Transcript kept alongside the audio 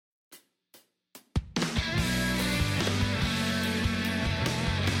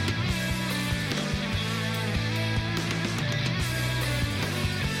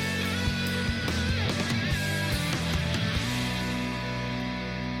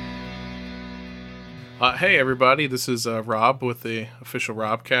Hey everybody, this is Rob with the official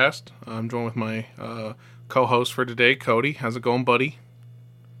Robcast. I'm joined with my co-host for today, Cody. How's it going, buddy?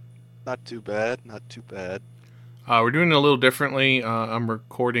 Not too bad, not too bad. We're doing it a little differently. I'm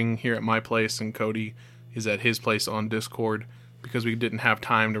recording here at my place, and Cody is at his place on Discord because we didn't have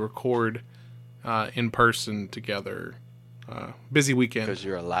time to record in person together. Busy weekend. Because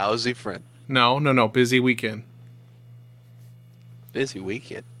you're a lousy friend. No. Busy weekend. Busy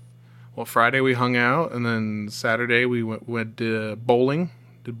weekend. Well, Friday we hung out, and then Saturday we went bowling,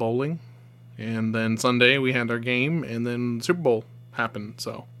 and then Sunday we had our game, and then the Super Bowl happened,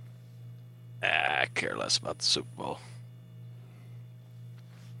 so. I care less about the Super Bowl.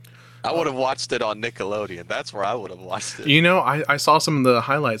 I would have watched it on Nickelodeon. That's where I would have watched it. You know, I saw some of the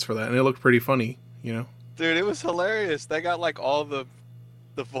highlights for that, and it looked pretty funny, you know? Dude, it was hilarious. They got like all the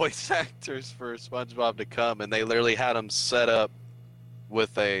voice actors for SpongeBob to come, and they literally had them set up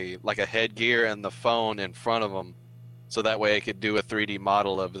with a headgear and the phone in front of them, so that way it could do a 3D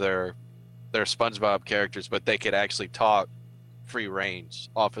model of their SpongeBob characters, but they could actually talk free range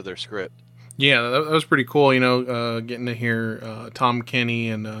off of their script. Yeah, that was pretty cool, you know, getting to hear Tom Kenny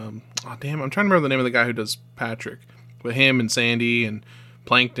and, I'm trying to remember the name of the guy who does Patrick, but him and Sandy and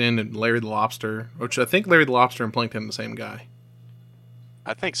Plankton and Larry the Lobster, which I think Larry the Lobster and Plankton are the same guy.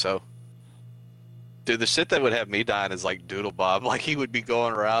 I think so. Dude, the shit that would have me dying is like Doodle Bob. Like, he would be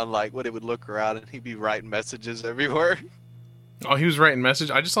going around, like, when it would look around, and he'd be writing messages everywhere. Oh, he was writing messages?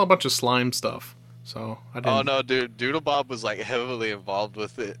 I just saw a bunch of slime stuff, so I didn't... Oh, no, dude. Doodle Bob was, like, heavily involved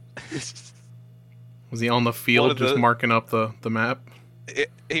with it. Was he on the field just marking up the map?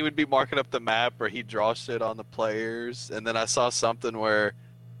 He would be marking up the map, or he'd draw shit on the players. And then I saw something where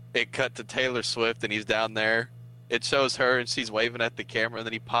it cut to Taylor Swift, and he's down there. It shows her, and she's waving at the camera, and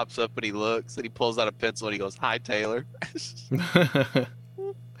then he pops up, and he looks, and he pulls out a pencil, and he goes, "Hi, Taylor." Yeah,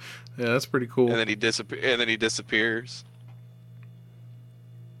 that's pretty cool. And then he disappears.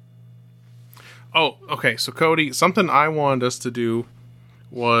 Oh, okay. So Cody, something I wanted us to do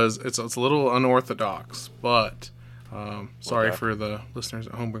was it's a little unorthodox, but sorry for the listeners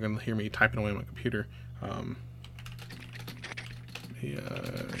at home. We're going to hear me typing away on my computer. Yeah.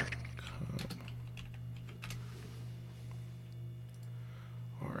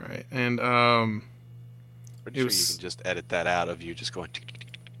 All right, and Pretty sure you can just edit that out of you just going.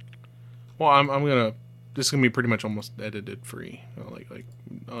 Well, I'm gonna. This is gonna be pretty much almost edited free, like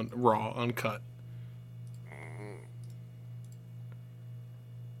raw, uncut.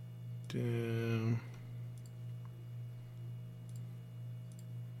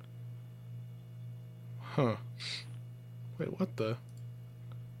 Huh. Wait, what the?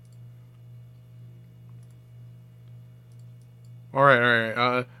 All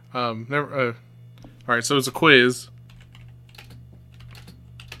right. Never. All right, so it's a quiz.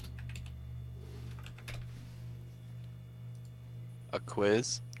 A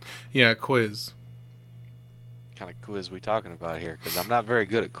quiz? Yeah, a quiz. What kind of quiz we talking about here? Because I'm not very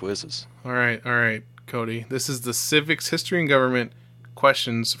good at quizzes. All right, Cody. This is the civics, history, and government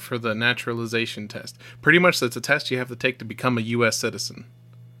questions for the naturalization test. Pretty much, that's a test you have to take to become a U.S. citizen.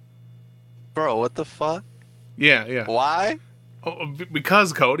 Bro, what the fuck? Yeah. Why? Oh,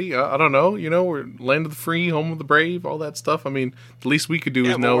 because, Cody, I don't know. You know, we're land of the free, home of the brave, all that stuff. I mean, the least we could do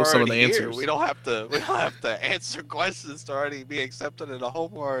is know some of the answers. We don't have to answer questions to already be accepted in a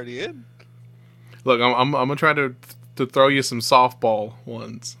home we're already in. Look, I'm gonna try to throw you some softball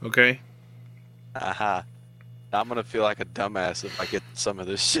ones, okay? I'm gonna feel like a dumbass if I get some of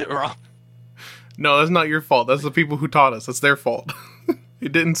this shit wrong. No, that's not your fault. That's the people who taught us. That's their fault.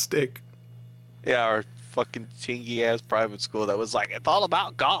 It didn't stick. Yeah, our fucking chingy ass private school that was like, it's all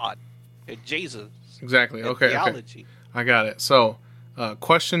about God and Jesus. Exactly. And okay. theology. I got it. So,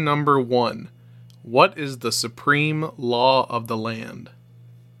 question number 1: what is the supreme law of the land?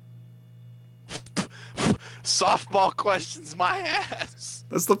 Softball questions, my ass.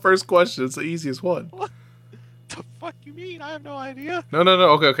 That's the first question. It's the easiest one. What the fuck you mean? I have no idea. No.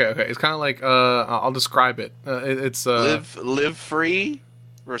 Okay. It's kind of like I'll describe it. It's live free,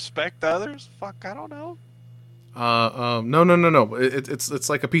 respect others. Fuck, I don't know. No. It's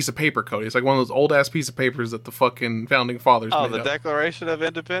like a piece of paper, Cody. It's like one of those old ass piece of papers that the fucking founding fathers made the up. Declaration of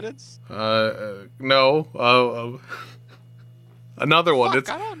Independence. No. Another one. Fuck,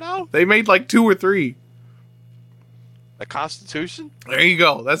 I don't know. They made like 2 or 3. The Constitution. There you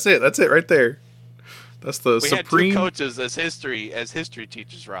go. That's it right there. That's the supreme. We had 2 coaches as history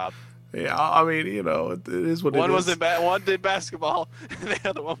teachers, Rob. Yeah, I mean, you know, it is what it is. One did basketball, and the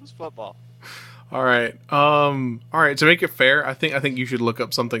other one was football. All right. All right. To make it fair, I think you should look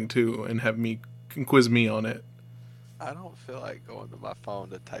up something too and have me quiz me on it. I don't feel like going to my phone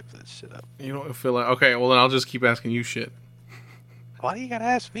to type that shit up. You don't feel like... Okay, well, then I'll just keep asking you shit. Why do you gotta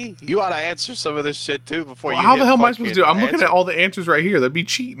ask me? You ought to answer some of this shit, too, before Well, you how hit the hell am I supposed to do it? I'm fucking looking at answer. all the answers right here. That'd be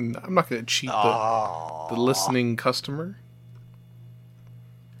cheating. I'm not going to cheat the Oh. listening customer.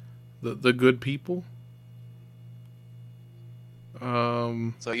 The good people.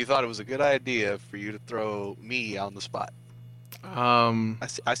 So you thought it was a good idea for you to throw me on the spot.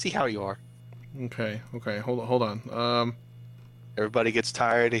 I see how you are. Okay. Hold on. Everybody gets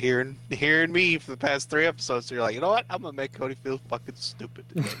tired of hearing me for the past 3 episodes. So you're like, you know what? I'm gonna make Cody feel fucking stupid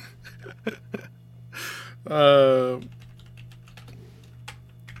today.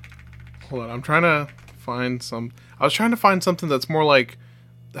 Hold on. I'm trying to find some. I was trying to find something that's more like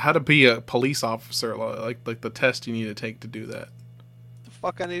how to be a police officer, like the test you need to take to do that. The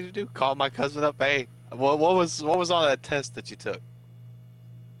fuck I need to do? Call my cousin up. Hey, what was on that test that you took?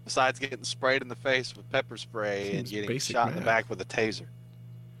 Besides getting sprayed in the face with pepper spray and getting shot in the back with a taser.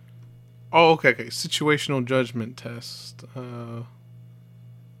 Oh, okay. Situational judgment test. What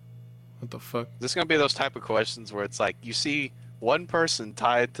the fuck? This is gonna be those type of questions where it's like you see one person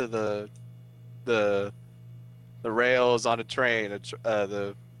tied to the rails on a train,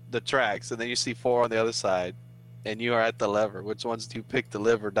 the tracks, and then you see 4 on the other side, and you are at the lever. Which ones do you pick to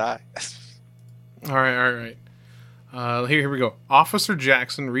live or die? All right. Here we go. Officer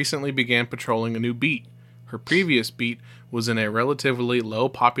Jackson recently began patrolling a new beat. Her previous beat was in a relatively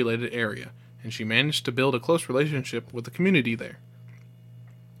low-populated area, and she managed to build a close relationship with the community there.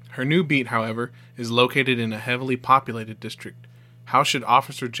 Her new beat, however, is located in a heavily populated district. How should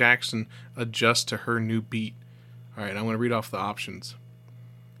Officer Jackson adjust to her new beat? All right, I'm going to read off the options.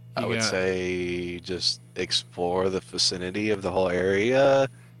 I would say just explore the vicinity of the whole area.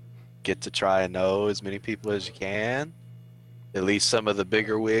 Get to try and know as many people as you can. At least some of the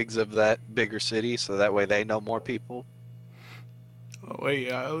bigger wigs of that bigger city, so that way they know more people. Oh, wait,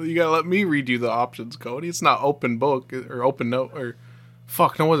 you gotta let me read you the options, Cody. It's not open book or open note or...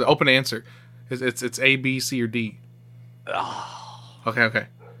 Fuck, no, was it? Open answer. It's A, B, C, or D. Oh. Okay.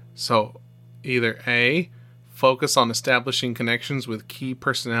 So, either A, focus on establishing connections with key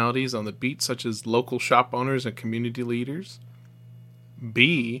personalities on the beat, such as local shop owners and community leaders.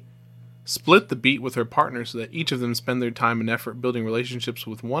 B, split the beat with her partner so that each of them spend their time and effort building relationships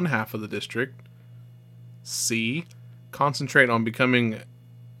with one half of the district. C, concentrate on becoming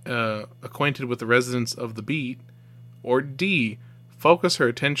acquainted with the residents of the beat. Or D, focus her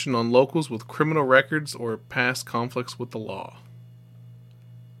attention on locals with criminal records or past conflicts with the law.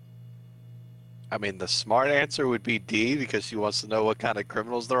 I mean, the smart answer would be D, because she wants to know what kind of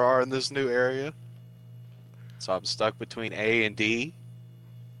criminals there are in this new area. So I'm stuck between A and D.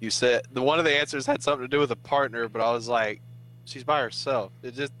 You said one of the answers had something to do with a partner, but I was like, she's by herself.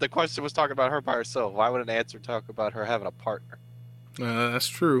 The question was talking about her by herself. Why would an answer talk about her having a partner? That's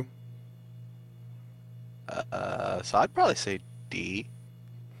true. So I'd probably say D.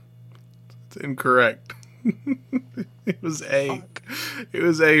 It's incorrect. It was A. Fuck. It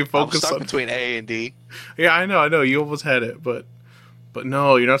was A. Focus I'm stuck on between A and D. Yeah, I know. You almost had it, but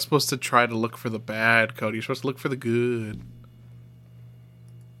no, you're not supposed to try to look for the bad, Cody. You're supposed to look for the good.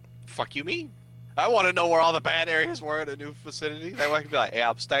 Fuck you mean? I want to know where all the bad areas were in a new vicinity. That way I can be like, yeah,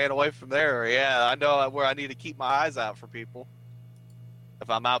 I'm staying away from there. Or, yeah, I know where I need to keep my eyes out for people. If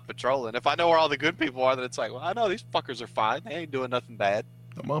I'm out patrolling. If I know where all the good people are, then it's like, well, I know these fuckers are fine. They ain't doing nothing bad.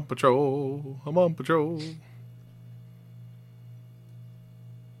 I'm on patrol. What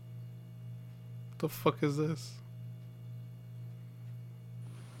the fuck is this?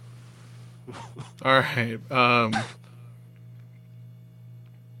 Alright,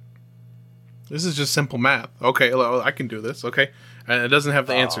 this is just simple math. Okay, I can do this, okay? And it doesn't have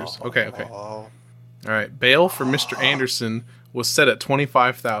the answers. Okay. Alright, bail for Mr. Anderson was set at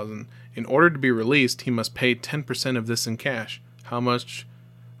 $25,000. In order to be released, he must pay 10% of this in cash. How much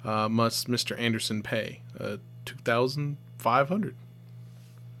must Mr. Anderson pay? $2,500.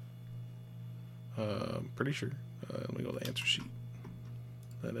 I'm pretty sure. Let me go to the answer sheet.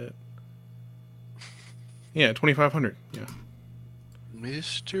 Is that it? Yeah, $2,500. Yeah.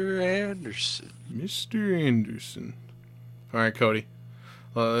 Mr. Anderson. All right, Cody.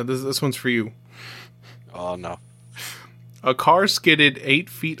 This one's for you. Oh, no. A car skidded 8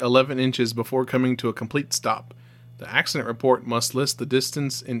 feet 11 inches before coming to a complete stop. The accident report must list the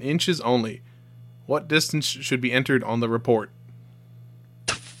distance in inches only. What distance should be entered on the report?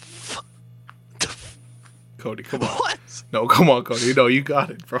 Cody, come on. What? No, come on, Cody. No, you got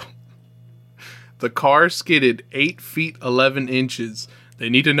it, bro. The car skidded 8 feet 11 inches. They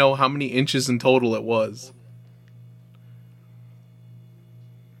need to know how many inches in total it was.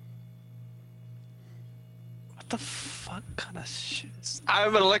 What the fuck kind of shit?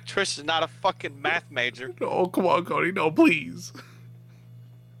 I'm an electrician, not a fucking math major. Oh, come on, Cody. No, please.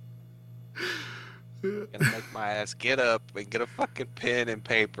 Gonna make my ass get up and get a fucking pen and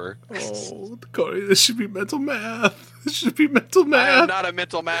paper. Oh, Cody, this should be mental math. This should be mental I math. am not a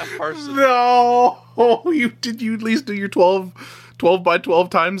mental math person. No. Did you at least do your 12 by 12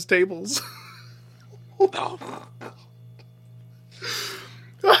 times tables? No.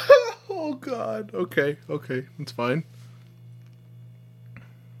 Oh, God. Okay. That's fine.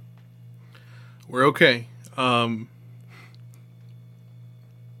 We're okay.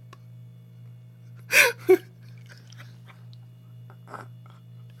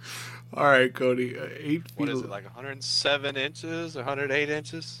 All right, Cody. 8 feet. What is it, like 107 inches or 108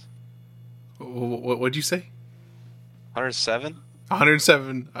 inches? What'd you say? 107?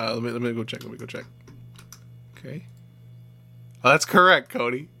 107. Let me go check. Okay. Oh, that's correct,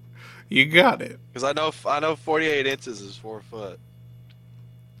 Cody. You got it. Because I know 48 inches is 4 foot.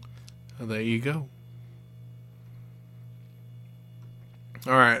 Oh, there you go.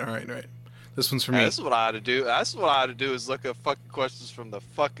 All right. This one's for me. This is what I had to do. That's what I had to do is look up fucking questions from the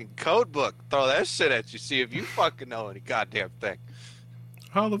fucking code book. Throw that shit at you. See if you fucking know any goddamn thing.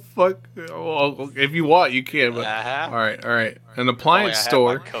 How the fuck? Well, if you want, you can. But all right. An appliance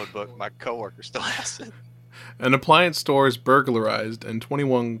store. My code book. My coworker still has it. An appliance store is burglarized and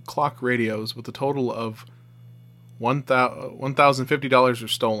 21 clock radios with a total of $1,050 are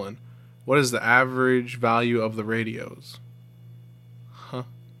stolen. What is the average value of the radios? Huh.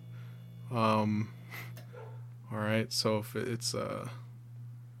 All right. So if it's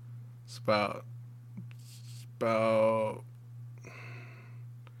about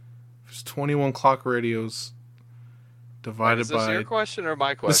it's 21 clock radios divided by. Is this your question or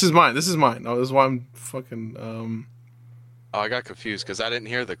my question? This is mine. No, this is why I'm fucking. Oh, I got confused because I didn't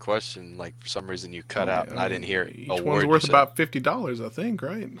hear the question. Like for some reason you cut out, and I didn't hear each a word. one's worth about $50, I think.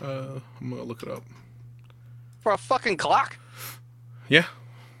 Right? I'm gonna look it up. For a fucking clock? Yeah.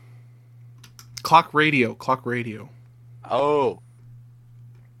 Clock radio. Oh.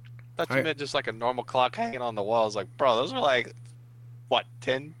 I thought you meant just like a normal clock hanging on the wall. I was like, bro, those are like, what,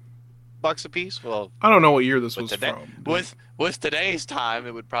 $10 a piece? Well, I don't know what year this was from. With today's time,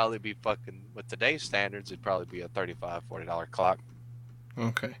 it would probably be fucking, with today's standards, it'd probably be a $35, $40 clock.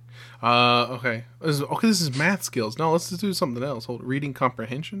 Okay. Okay. This is math skills. No, let's just do something else. Hold reading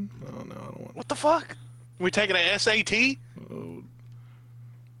comprehension? Oh, no, I don't want. What the fuck? We taking an SAT?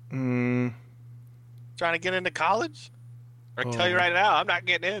 Trying to get into college? I can tell you right now, I'm not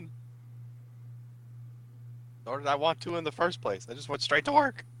getting in. Nor did I want to in the first place. I just went straight to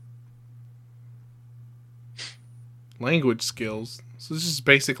work. Language skills. So this is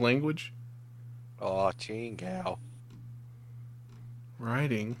basic language? Oh, chingal.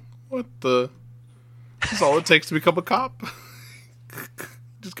 Writing. What the? That's all it takes to become a cop.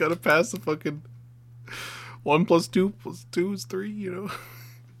 Just gotta pass the fucking 1 + 2 + 2 is 3, you know?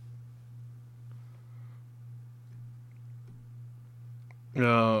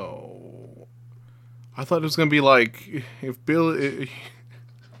 No. I thought it was gonna be like if Billy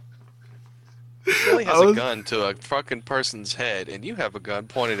has a gun to a fucking person's head, and you have a gun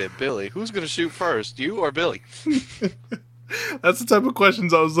pointed at Billy. Who's gonna shoot first, you or Billy? That's the type of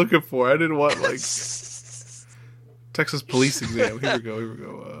questions I was looking for. I didn't want like Texas police exam. Here we go.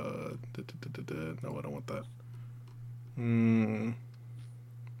 No, I don't want that.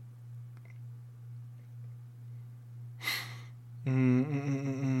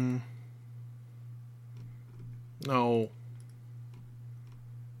 No.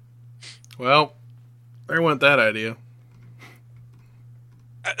 Well, there went that idea.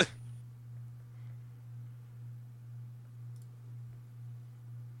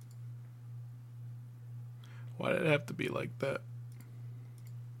 Why did it have to be like that?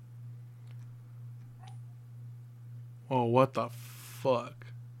 Oh, what the fuck?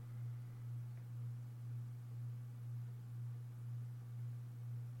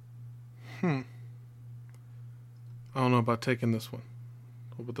 I don't know about taking this one.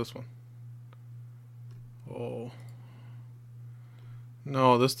 What about this one? Oh.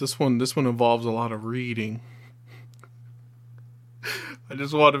 No, this one involves a lot of reading. I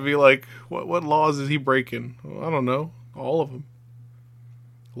just want to be like, what laws is he breaking? Well, I don't know. All of them.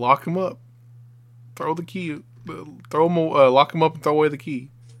 Lock him up. Throw the key. Lock him up and throw away the key.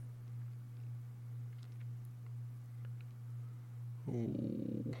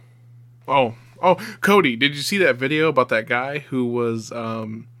 Ooh. Oh, Cody, did you see that video about that guy who was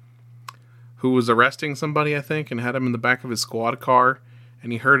arresting somebody, I think, and had him in the back of his squad car,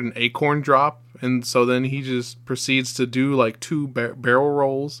 and he heard an acorn drop, and so then he just proceeds to do like 2 barrel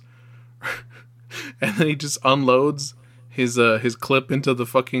rolls And then he just unloads his clip into the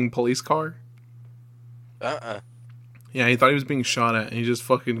fucking police car. Yeah, he thought he was being shot at, and he just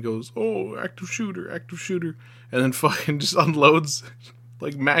fucking goes, "Oh, active shooter," and then fucking just unloads,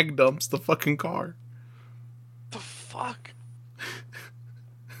 like mag dumps the fucking car. The fuck?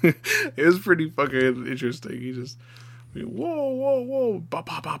 It was pretty fucking interesting. He just, whoa, ba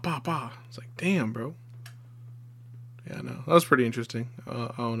ba ba ba ba. It's like, damn, bro. Yeah, no, that was pretty interesting.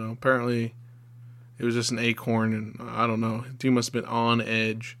 I don't know. Apparently, it was just an acorn, and I don't know. Dude must have been on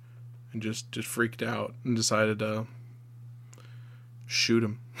edge, and just freaked out and decided to shoot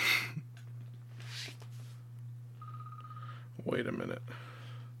him. Wait a minute.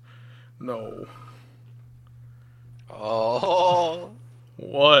 No. Oh.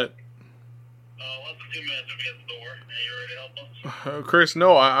 What? Less than 2 minutes if we get the door. Are you ready to help us? Chris,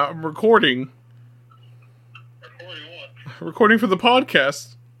 no, I'm recording. Recording what? Recording for the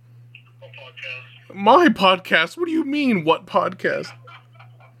podcast. What podcast? My podcast? What do you mean, what podcast? So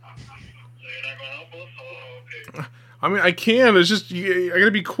you're not going to help us? Oh, okay. I mean, I can. It's just, I gotta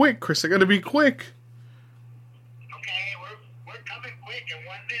be quick, Chris. I gotta be quick. Okay, we're coming quick. In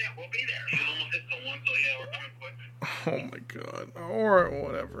 1 minute, we'll be there. She's almost hit the one, so yeah, we're coming quick. Oh my god. Alright,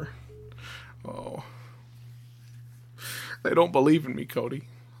 whatever. Oh. They don't believe in me, Cody.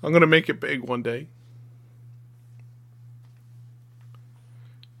 I'm gonna make it big one day.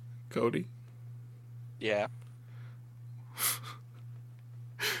 Cody? Yeah.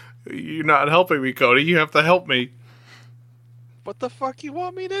 You're not helping me, Cody. You have to help me. What the fuck you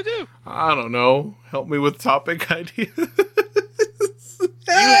want me to do? I don't know. Help me with topic ideas. You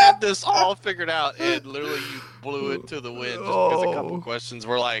had this all figured out, and literally you blew it to the wind just because a couple questions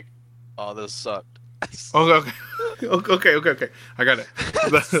were like, "Oh, this sucked." Okay. I got it.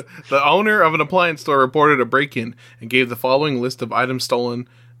 The owner of an appliance store reported a break-in and gave the following list of items stolen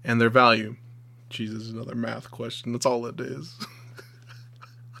and their value. Jesus, another math question. That's all it is.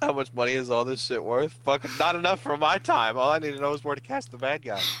 How much money is all this shit worth? Fucking not enough for my time. All I need to know is where to catch the bad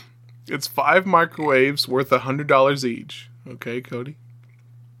guy. It's 5 microwaves worth $100 each. Okay, Cody?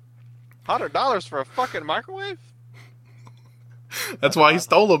 $100 for a fucking microwave? That's why he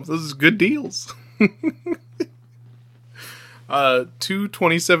stole them. Those is good deals. 2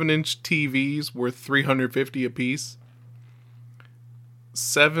 27-inch TVs worth $350 a piece.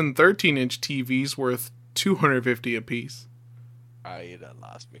 7 13-inch TVs worth $250 a piece. Alright, you done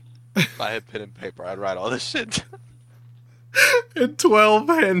lost me. If I had pen and paper, I'd write all this shit. And 12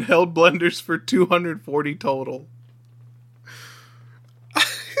 handheld blenders for $240 total.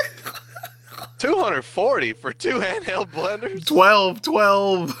 240 for 2 handheld blenders? 12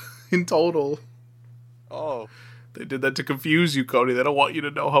 in total. Oh. They did that to confuse you, Cody. They don't want you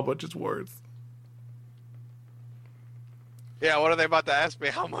to know how much it's worth. Yeah, what are they about to ask me?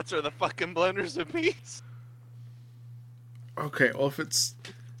 How much are the fucking blenders a piece? Okay, well, if it's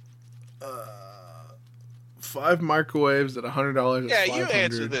 5 microwaves at $100, yeah, it's $500. you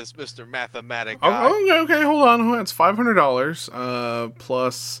answer this, Mr. Mathematic guy. Okay, hold on. It's $500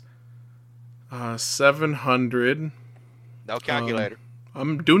 plus 700. No calculator.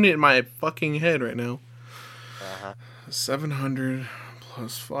 I'm doing it in my fucking head right now. 700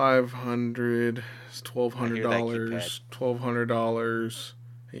 plus 500 is $1,200. $1,200.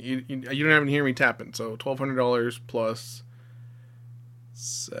 You don't even hear me tapping. So $1,200 plus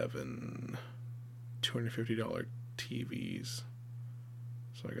 7 $250 TVs.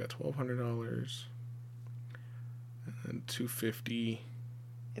 So I got $1,200 and then $250.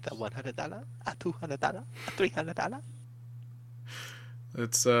 It's a $100, a $200, a $300.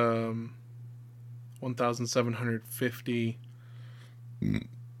 It's 1,750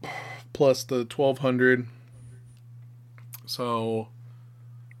 plus the 1,200. So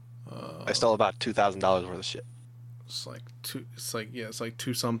I stole about $2,000 worth of shit. It's like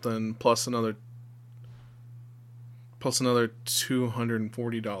two something plus another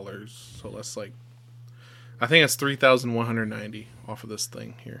 $240. So that's like, I think it's 3,190 off of this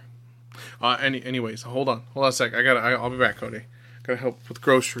thing here. Anyways, hold on a sec. I'll be back, Cody. Gotta help with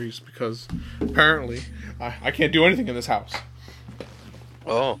groceries because apparently I can't do anything in this house.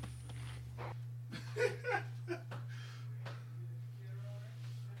 Oh.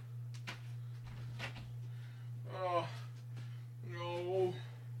 Oh no!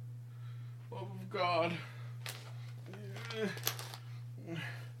 Love of God,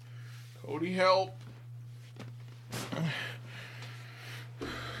 Cody, help!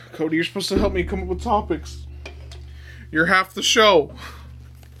 Cody, you're supposed to help me come up with topics. You're half the show.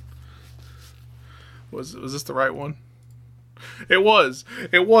 Was this the right one? It was.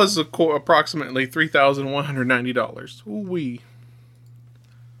 It was approximately $3,190. Ooh wee.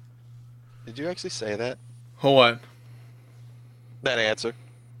 Did you actually say that? Oh, what? That answer.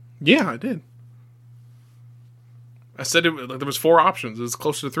 Yeah, I did. I said there was 4 options. It was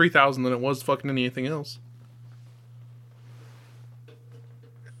closer to 3,000 than it was fucking anything else.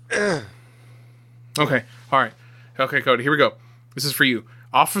 Okay, alright. Okay, Cody, here we go. This is for you.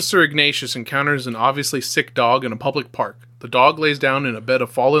 Officer Ignatius encounters an obviously sick dog in a public park. The dog lays down in a bed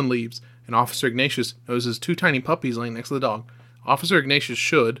of fallen leaves, and Officer Ignatius notices 2 tiny puppies laying next to the dog. Officer Ignatius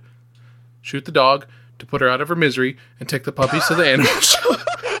should shoot the dog to put her out of her misery and take the puppies to the animal shelter.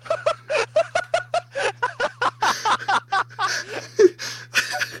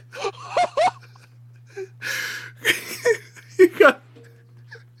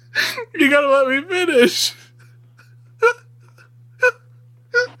 You gotta let me finish.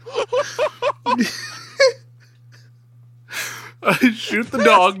 I shoot the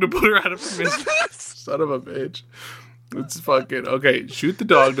dog to put her out of her misery. Son of a bitch. It's fucking... Okay, shoot the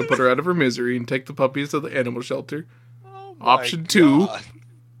dog to put her out of her misery and take the puppies to the animal shelter. Oh my Option 2, God.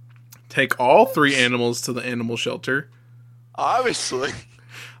 take all 3 animals to the animal shelter. Obviously.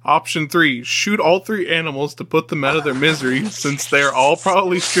 Option 3, shoot all 3 animals to put them out of their misery since they are all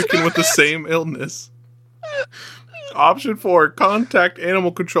probably stricken with the same illness. Option 4, contact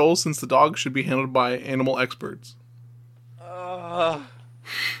animal control since the dog should be handled by animal experts.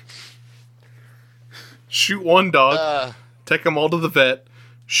 Shoot 1 dog, take them all to the vet,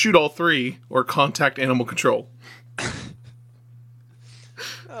 shoot all 3, or contact animal control.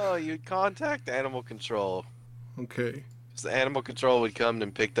 Oh, you'd contact animal control. Okay. The animal control would come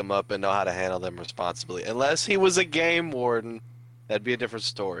and pick them up and know how to handle them responsibly. Unless he was a game warden, that'd be a different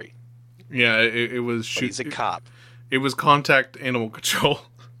story. Yeah, it was But he's a cop. It was contact animal control.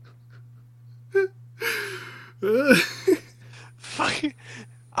 Fucking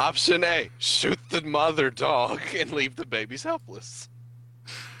Option A, shoot the mother dog and leave the babies helpless.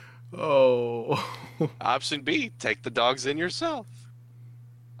 Oh. Option B, take the dogs in yourself.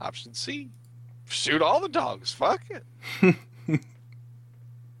 Option C, shoot all the dogs. Fuck it.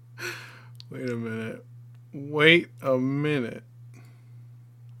 Wait a minute. Wait a minute.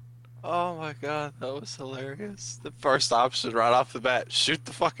 Oh my god, that was hilarious. The first option right off the bat, shoot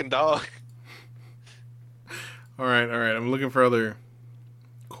the fucking dog. Alright. I'm looking for other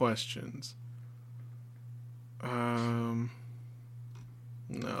questions. No,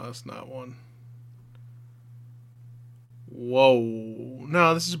 that's not one. Whoa.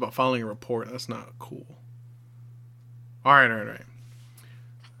 No, this is about filing a report. That's not cool. Alright.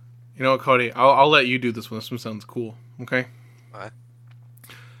 You know what, Cody? I'll let you do this one. This one sounds cool. Okay? What?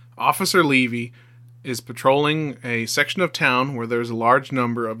 Officer Levy is patrolling a section of town where there's a large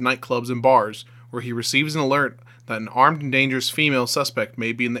number of nightclubs and bars, where he receives an alert that an armed and dangerous female suspect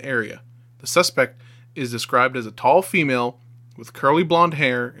may be in the area. The suspect is described as a tall female with curly blonde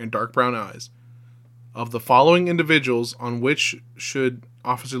hair and dark brown eyes. Of the following individuals, on which should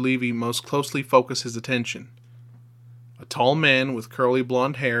Officer Levy most closely focus his attention? A tall man with curly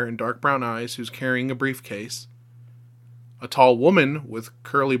blonde hair and dark brown eyes who's carrying a briefcase. A tall woman with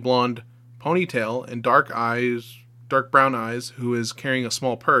curly blonde ponytail and dark brown eyes who is carrying a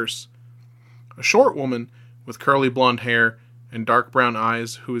small purse. A short woman with curly blonde hair and dark brown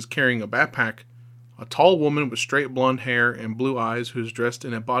eyes who is carrying a backpack. A tall woman with straight blonde hair and blue eyes who is dressed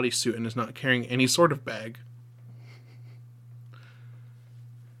in a bodysuit and is not carrying any sort of bag.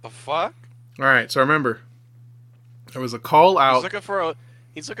 The fuck? Alright, so remember, there was a call out.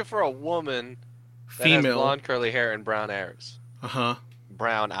 He's looking for a woman that has Female. blonde curly hair and brown eyes. Uh-huh.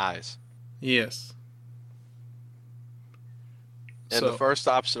 Brown eyes. Yes. And the first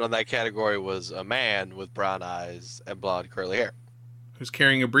option on that category was a man with brown eyes and blonde curly hair. Who's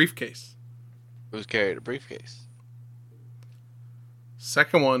carrying a briefcase. Who's carrying a briefcase.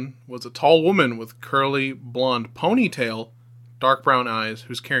 Second one was a tall woman with curly blonde ponytail, dark brown eyes,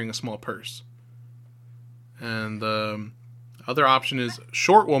 who's carrying a small purse. And the other option is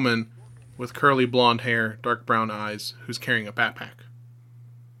short woman with curly blonde hair, dark brown eyes, who's carrying a backpack.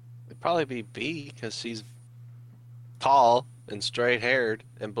 It'd probably be B, because she's tall and straight-haired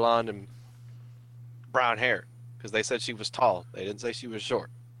and blonde and brown hair. Because they said she was tall. They didn't say she was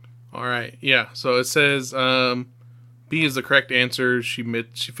short. Alright, yeah. So it says B is the correct answer. She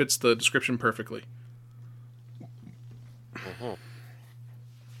fits the description perfectly. Mm-hmm.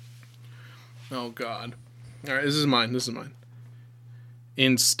 Oh, God. Alright, this is mine.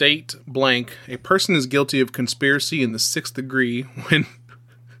 In state blank, a person is guilty of conspiracy in the 6th degree when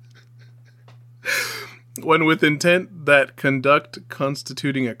with intent that conduct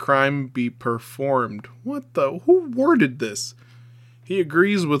constituting a crime be performed. Who worded this? He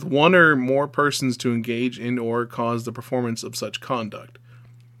agrees with one or more persons to engage in or cause the performance of such conduct.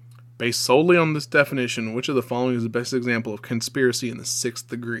 Based solely on this definition, which of the following is the best example of conspiracy in the 6th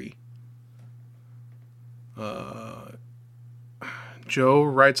degree? Joe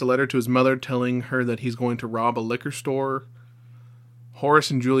writes a letter to his mother telling her that he's going to rob a liquor store.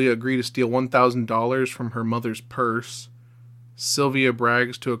 Horace and Julia agree to steal $1,000 from her mother's purse. Sylvia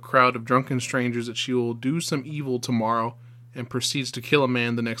brags to a crowd of drunken strangers that she will do some evil tomorrow and proceeds to kill a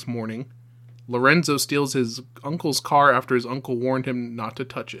man the next morning. Lorenzo steals his uncle's car after his uncle warned him not to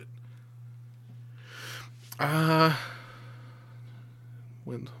touch it.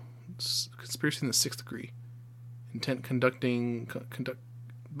 Conspiracy in the 6th degree. Intent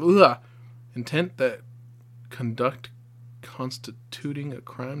constituting a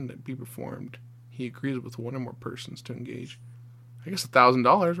crime that be performed. He agrees with one or more persons to engage. I guess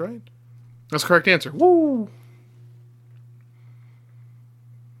 $1,000, right? That's the correct answer. Woo!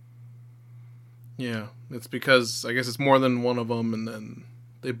 Yeah, it's because I guess it's more than one of them, and then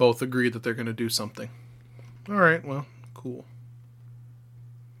they both agree that they're going to do something. All right, well, cool.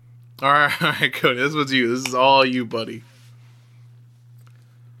 All right, good. This was you. This is all you, buddy.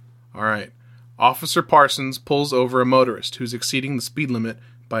 All right. Officer Parsons pulls over a motorist who's exceeding the speed limit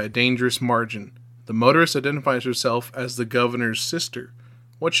by a dangerous margin. The motorist identifies herself as the governor's sister.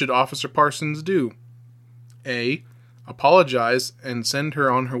 What should Officer Parsons do? A. Apologize and send her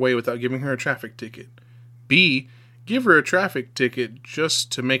on her way without giving her a traffic ticket. B. Give her a traffic ticket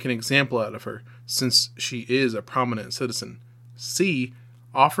just to make an example out of her, since she is a prominent citizen. C.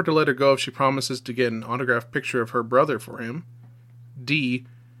 Offer to let her go if she promises to get an autographed picture of her brother for him. D.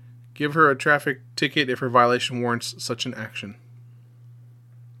 Give her a traffic ticket if her violation warrants such an action.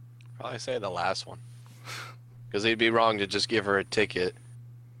 Probably say the last one. Because he'd be wrong to just give her a ticket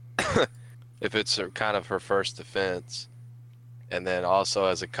if it's kind of her first offense. And then also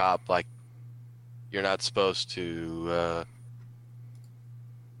as a cop, like, you're not supposed to...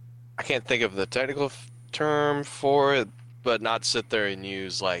 I can't think of the technical term for it, but not sit there and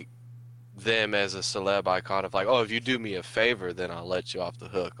use, like, them as a celeb icon of, like, oh, if you do me a favor, then I'll let you off the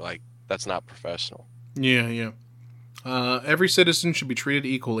hook. Like, that's not professional. Yeah. Every citizen should be treated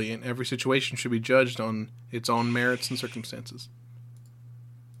equally, and every situation should be judged on its own merits and circumstances.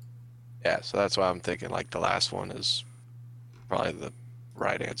 Yeah, so that's why I'm thinking, like, the last one is probably the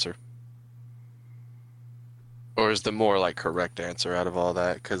right answer. Or is the more, like, correct answer out of all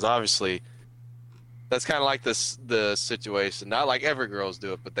that? Because obviously... that's kind of like the situation. Not like every girls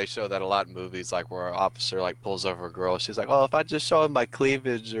do it, but they show that a lot in movies, like where an officer like pulls over a girl. She's like, "Oh, if I just show him my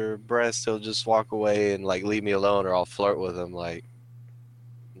cleavage or breast, he'll just walk away and like leave me alone, or I'll flirt with him." Like,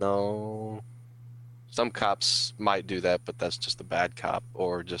 no. Some cops might do that, but that's just a bad cop,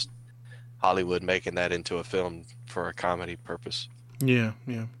 or just Hollywood making that into a film for a comedy purpose. Yeah.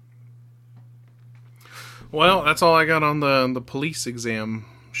 Well, that's all I got on the police exam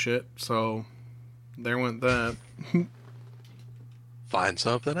shit. So. There went that. Find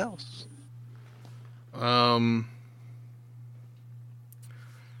something else. Oh.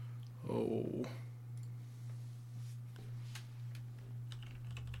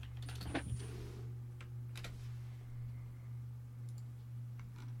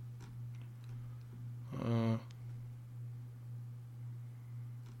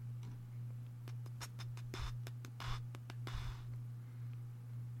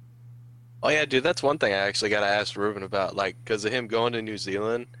 Oh yeah, dude, that's one thing I actually got to ask Ruben about, like, because of him going to New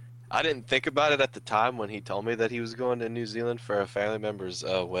Zealand. I didn't think about it at the time when he told me that he was going to New Zealand for a family member's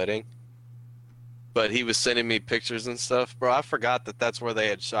wedding. But he was sending me pictures and stuff, bro. I forgot that that's where they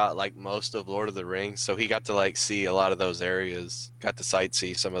had shot, like, most of Lord of the Rings. So he got to, like, see a lot of those areas, got to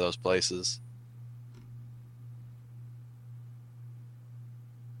sightsee some of those places.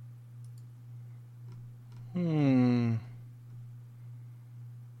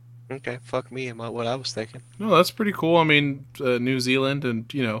 Okay, fuck me and what I was thinking. No, that's pretty cool. I mean, New Zealand and,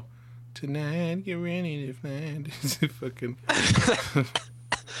 tonight, get ready to find fucking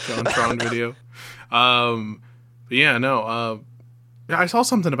John Tron video. But yeah, no. I saw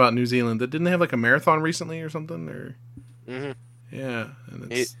something about New Zealand. Didn't they have like a marathon recently or something? Or yeah, and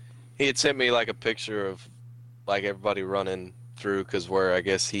he had sent me like a picture of like everybody running through, because where I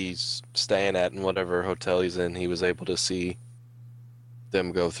guess he's staying at and whatever hotel he's in, he was able to see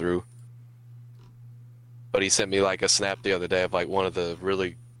them go through. But he sent me like a snap the other day of like one of the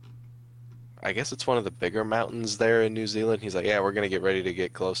really, I guess it's one of the bigger mountains there in New Zealand. He's like, yeah, we're gonna get ready to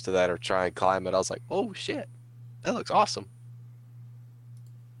get close to that or try and climb it. I was like, oh shit, that looks awesome.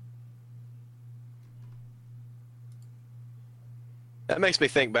 That makes me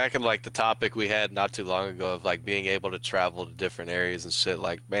think back of like the topic we had not too long ago of like being able to travel to different areas and shit.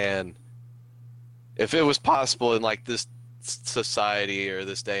 Like, man, if it was possible in like this society or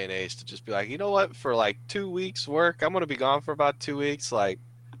this day and age to just be like, you know what, for like 2 weeks work, I'm gonna be gone for about 2 weeks. Like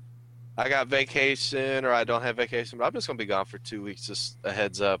I got vacation or I don't have vacation, but I'm just gonna be gone for 2 weeks. Just a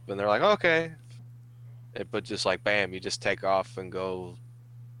heads up, and they're like, okay. But just like bam, you just take off and go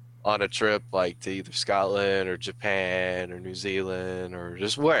on a trip like to either Scotland or Japan or New Zealand or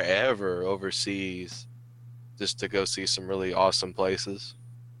just wherever overseas, just to go see some really awesome places.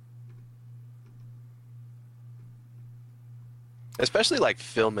 Especially like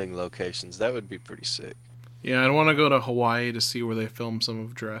filming locations, that would be pretty sick. Yeah, I'd want to go to Hawaii to see where they filmed some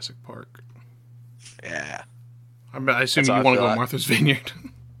of Jurassic Park. Yeah. I assume That's you how I want to feel. go to Martha's Vineyard.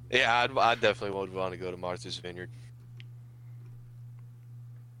 Yeah, I definitely would want to go to Martha's Vineyard.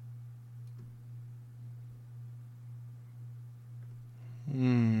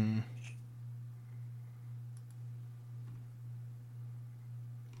 Hmm.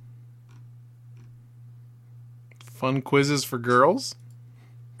 Fun quizzes for girls?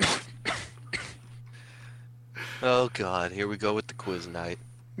 Oh God, here we go with the quiz night.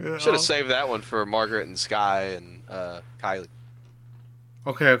 Yeah. Should have saved that one for Margaret and Sky and Kylie.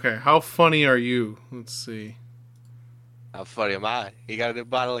 Okay. How funny are you? Let's see. How funny am I? You got a new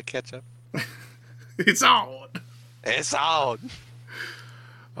bottle of ketchup? It's on. It's on.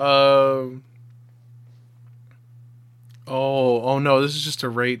 Um. Oh no! This is just a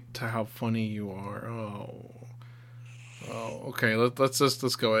rate to how funny you are. Okay.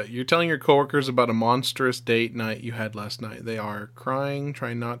 Let's go. You're telling your coworkers about a monstrous date night you had last night. They are crying,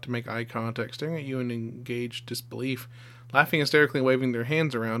 trying not to make eye contact, staring at you in engaged disbelief, laughing hysterically, waving their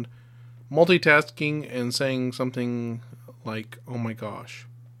hands around, multitasking, and saying something like, "Oh my gosh."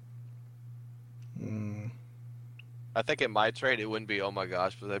 I think in my trade it wouldn't be oh my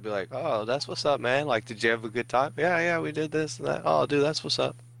gosh, but they'd be like, oh, that's what's up, man. Like, did you have a good time? Yeah, we did this and that. Oh, dude, that's what's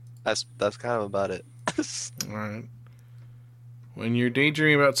up. That's kind of about it. All right. When you're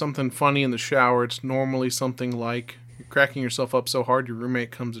daydreaming about something funny in the shower, it's normally something like you're cracking yourself up so hard your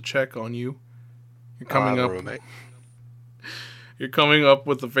roommate comes to check on you. You're coming I'm a up. roommate. You're coming up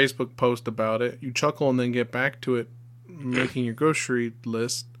with a Facebook post about it. You chuckle and then get back to it, making your grocery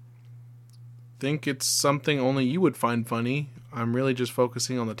list. Think it's something only you would find funny. I'm really just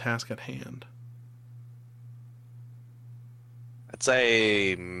focusing on the task at hand. I'd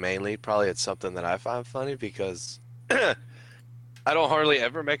say mainly probably it's something that I find funny because I don't hardly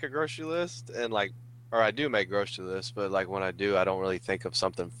ever make a grocery list, and like, or I do make grocery lists, but like when I do, I don't really think of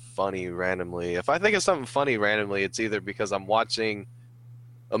something funny randomly. If I think of something funny randomly, it's either because I'm watching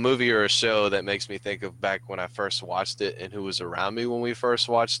a movie or a show that makes me think of back when I first watched it and who was around me when we first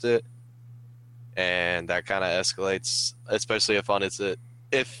watched it, and that kind of escalates, especially if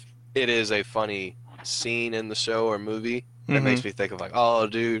it is a funny scene in the show or movie that makes me think of like, oh,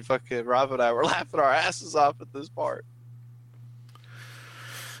 dude, fucking Rob and I were laughing our asses off at this part.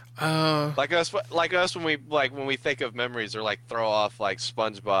 Like us when we think of memories or like throw off like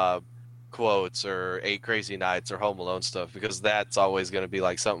SpongeBob quotes or Eight Crazy Nights or Home Alone stuff, because that's always going to be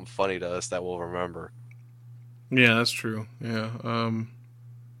like something funny to us that we'll remember. Yeah, that's true. Yeah.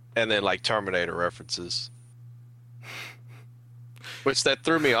 And then like Terminator references, which that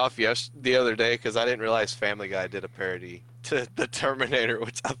threw me off the other day because I didn't realize Family Guy did a parody to the Terminator,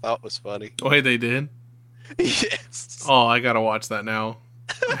 which I thought was funny. Oh, hey, they did? Yes. Oh, I gotta watch that now.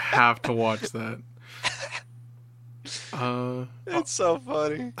 I have to watch that. It's so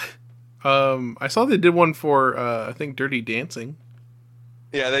funny. I saw they did one for I think Dirty Dancing.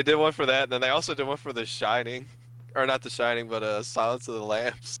 Yeah, they did one for that, and then they also did one for The Shining, or not The Shining, but Silence of the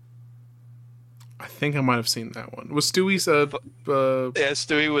Lambs. I think I might have seen that one. Was Stewie's Yeah,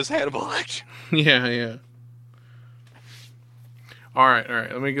 Stewie was Hannibal Lecter. Yeah. All right.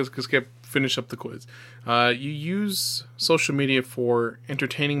 Let me just finish up the quiz. You use social media for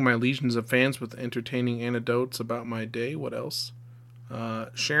entertaining my legions of fans with entertaining anecdotes about my day. What else?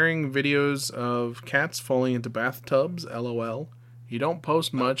 Sharing videos of cats falling into bathtubs. LOL. You don't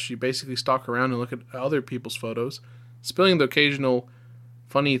post much. You basically stalk around and look at other people's photos. Spilling the occasional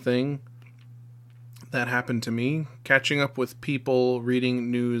funny thing that happened to me. Catching up with people, reading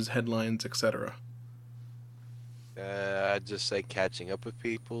news, headlines, etc. I'd just say catching up with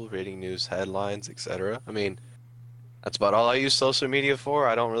people, reading news headlines, etc. I mean, that's about all I use social media for.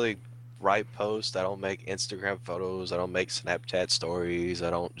 I don't really write posts. I don't make Instagram photos. I don't make Snapchat stories. I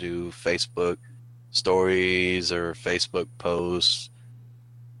don't do Facebook stories or Facebook posts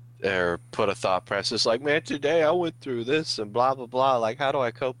or put a thought process like, man, today I went through this and blah, blah, blah. Like, how do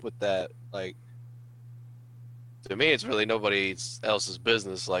I cope with that? Like, to me, it's really nobody else's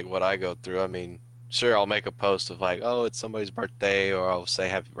business, like, what I go through. I mean, sure, I'll make a post of like, oh, it's somebody's birthday, or I'll say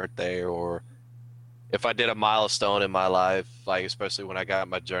happy birthday, or if I did a milestone in my life, like especially when I got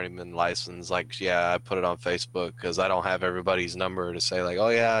my journeyman license, like yeah, I put it on Facebook because I don't have everybody's number to say like, oh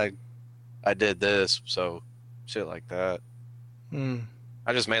yeah, I did this, so shit like that. Hmm.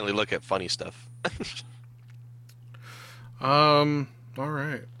 I just mainly look at funny stuff. All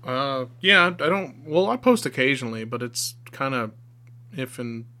right. Yeah, I don't. Well, I post occasionally, but it's kind of if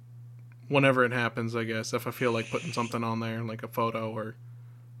and whenever it happens, I guess. If I feel like putting something on there, like a photo, or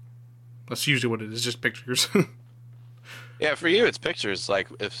that's usually what it is, just pictures. Yeah, for you it's pictures. Like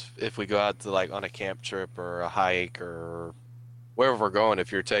if we go out to like on a camp trip or a hike or wherever we're going,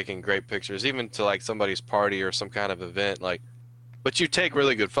 if you're taking great pictures, even to like somebody's party or some kind of event, like, but you take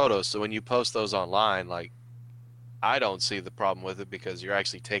really good photos. So when you post those online, like, I don't see the problem with it because you're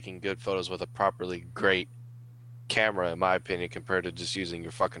actually taking good photos with a properly great camera, in my opinion, compared to just using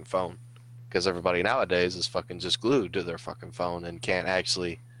your fucking phone. Because everybody nowadays is fucking just glued to their fucking phone and can't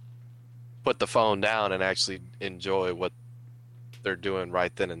actually put the phone down and actually enjoy what they're doing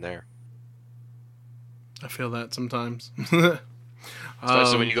right then and there. I feel that sometimes.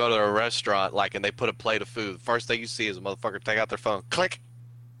 Especially when you go to a restaurant, like, and they put a plate of food. First thing you see is a motherfucker take out their phone, click.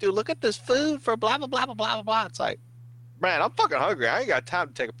 Dude, look at this food for blah blah blah blah blah blah. It's like, man, I'm fucking hungry. I ain't got time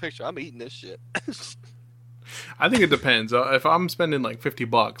to take a picture. I'm eating this shit. I think it depends. If I'm spending like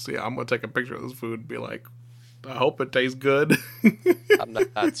 $50, yeah, I'm gonna take a picture of this food and be like, I hope it tastes good. I'm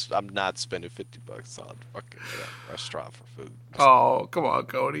not spending $50 on fucking restaurant for food. Oh, come on,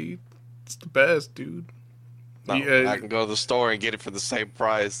 Cody. It's the best, dude. No, I can go to the store and get it for the same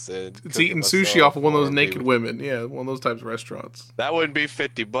price. And It's eating sushi off of one of those naked women. Yeah, one of those types of restaurants. That wouldn't be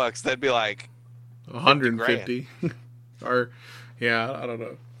 $50. That'd be like 150. Or, yeah, I don't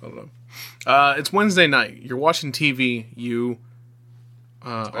know. It's Wednesday night. You're watching TV. You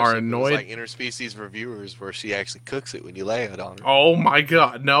are annoyed. It's like interspecies reviewers where she actually cooks it when you lay it on her. Oh my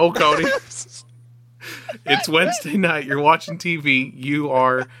God, no, Cody. It's Wednesday night. You're watching TV. You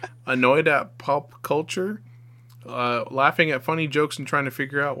are annoyed at pop culture, laughing at funny jokes and trying to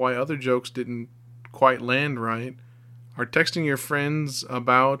figure out why other jokes didn't quite land right. Are texting your friends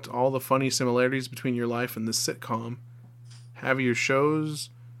about all the funny similarities between your life and this sitcom. Have your shows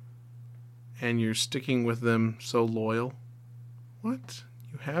and you're sticking with them so loyal. What?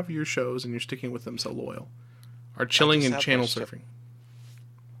 You have your shows and you're sticking with them so loyal. Are chilling and channel surfing.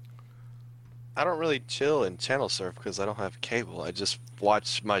 I don't really chill and channel surf because I don't have cable. I just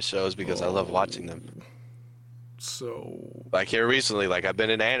watch my shows because I love watching them. So, like here recently, like I've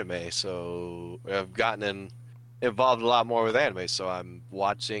been in anime, so I've gotten involved a lot more with anime. So I'm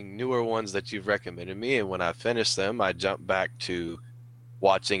watching newer ones that you've recommended me, and when I finish them, I jump back to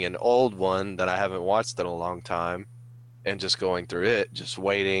watching an old one that I haven't watched in a long time, and just going through it, just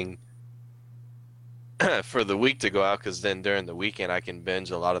waiting for the week to go out, because then during the weekend I can binge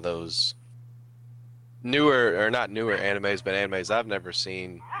a lot of those newer, or not newer animes, but animes I've never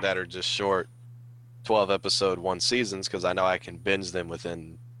seen that are just short 12 episode one seasons, because I know I can binge them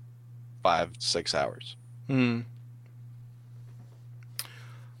within 5-6 hours.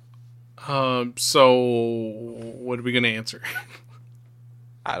 So what are we going to answer?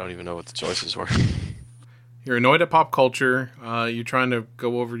 I don't even know what the choices were. You're annoyed at pop culture. You're trying to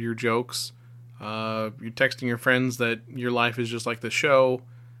go over your jokes. You're texting your friends that your life is just like the show.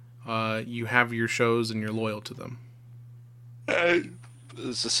 You have your shows and you're loyal to them.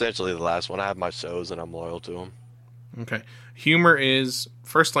 It's essentially the last one. I have my shows and I'm loyal to them. Okay. Humor is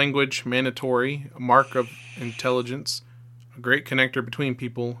first language, mandatory, a mark of intelligence, a great connector between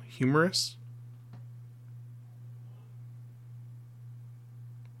people, humorous.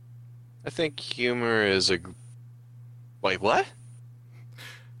 I think humor is a... Wait, what?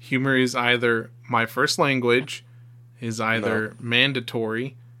 Humor is either my first language, is either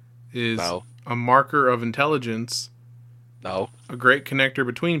mandatory, is a marker of intelligence, a great connector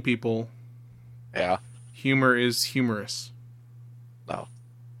between people. Yeah. Humor is humorous. No.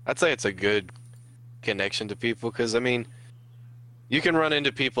 I'd say it's a good connection to people, because, I mean, you can run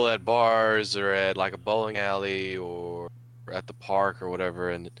into people at bars or at, like, a bowling alley or at the park or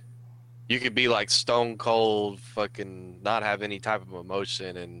whatever, and you could be, like, stone cold, fucking not have any type of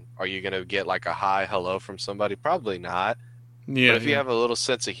emotion, and are you going to get, like, a hi, hello from somebody? Probably not. Yeah. But if you have a little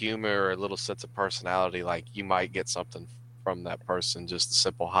sense of humor or a little sense of personality, like, you might get something from that person, just a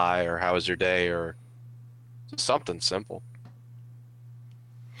simple hi or how was your day or just something simple.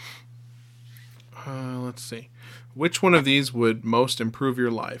 Let's see. Which one of these would most improve your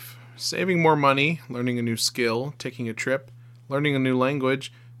life? Saving more money, learning a new skill, taking a trip, learning a new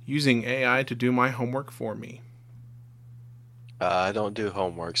language, using AI to do my homework for me. I don't do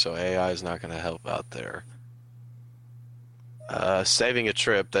homework, so AI is not going to help out there. Saving a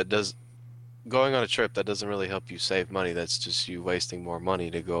trip, that does... going on a trip, that doesn't really help you save money. That's just you wasting more money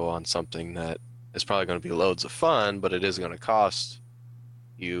to go on something that is probably going to be loads of fun, but it is going to cost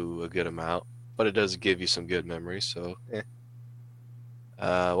you a good amount. But it does give you some good memories. So, yeah.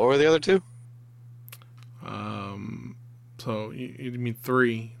 What were the other two? So you mean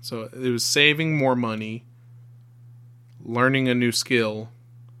three? So it was saving more money, learning a new skill,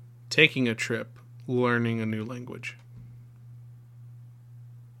 taking a trip, learning a new language.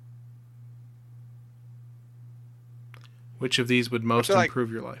 Which of these would most feel like-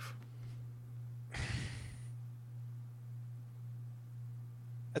 improve your life?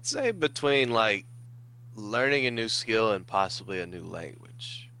 I'd say between like learning a new skill and possibly a new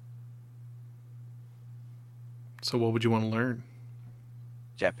language. So what would you want to learn?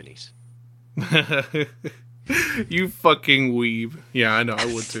 Japanese. You fucking weeb. Yeah, I know. I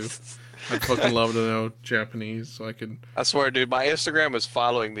would too. I'd fucking love to know Japanese so I could. I swear, dude, my Instagram was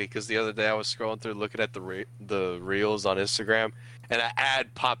following me because the other day I was scrolling through looking at the reels on Instagram, and an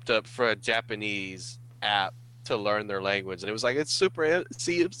ad popped up for a Japanese app to learn their language, and it was like it's super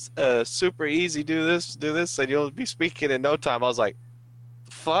super easy. Do this, and you'll be speaking in no time. I was like,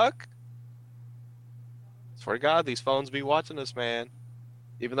 the fuck. Swear to God, these phones be watching us, man.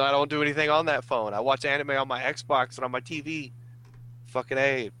 Even though I don't do anything on that phone, I watch anime on my Xbox and on my TV. Fucking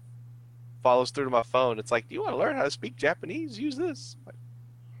A. Follows through to my phone. It's like, do you want to learn how to speak Japanese? Use this. Like,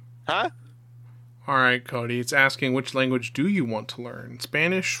 huh? All right, Cody. It's asking which language do you want to learn?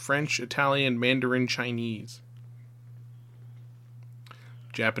 Spanish, French, Italian, Mandarin, Chinese.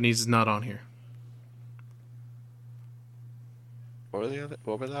 Japanese is not on here. What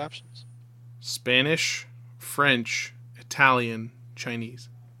were the options? Spanish, French, Italian, Chinese.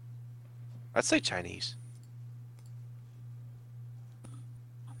 I'd say Chinese.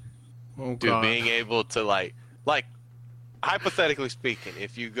 Oh, Dude, God. being able to like hypothetically speaking,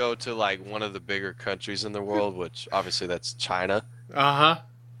 if you go to like one of the bigger countries in the world, which obviously that's China, Uh-huh.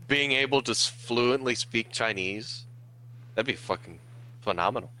 being able to fluently speak Chinese, that'd be fucking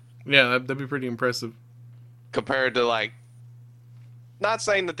phenomenal. Yeah, that'd be pretty impressive. Compared to like, not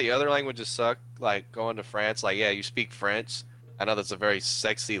saying that the other languages suck, like going to France, like, yeah, you speak French. I know that's a very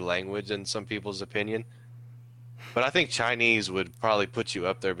sexy language in some people's opinion. But I think Chinese would probably put you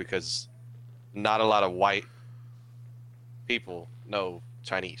up there because not a lot of white people know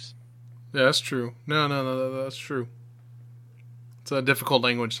Chinese. Yeah, that's true. No, that's true. It's a difficult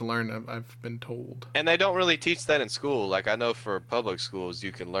language to learn, I've been told. And they don't really teach that in school. Like, I know for public schools,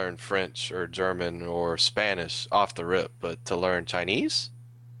 you can learn French or German or Spanish off the rip, but to learn Chinese,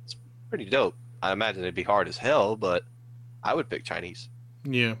 it's pretty dope. I imagine it'd be hard as hell, but I would pick Chinese.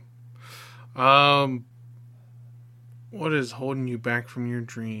 Yeah. What is holding you back from your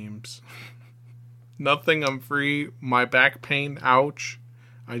dreams? Nothing, I'm free. My back pain, ouch.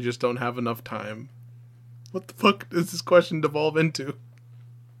 I just don't have enough time. What the fuck does this question devolve into?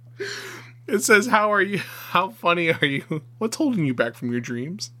 It says, how are you? How funny are you? What's holding you back from your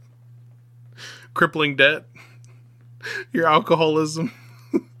dreams? Crippling debt? Your alcoholism?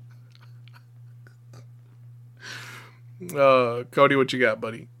 Cody, what you got,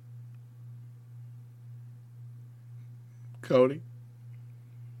 buddy? Cody?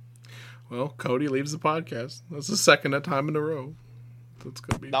 Well, Cody leaves the podcast. That's the second time in a row. That's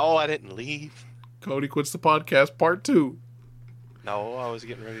gonna be. No, I didn't leave. Cody quits the podcast, part 2. No, I was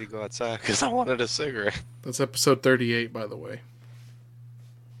getting ready to go outside because I wanted a cigarette. That's episode 38, by the way.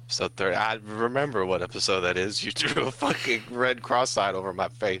 Episode 30. I remember what episode that is. You drew a fucking red cross-eyed over my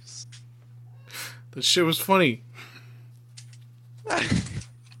face. That shit was funny.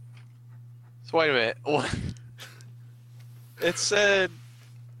 So wait a minute. What? It said,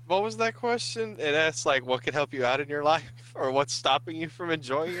 what was that question? It asked, like, what could help you out in your life? Or what's stopping you from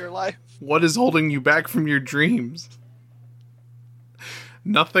enjoying your life? What is holding you back from your dreams?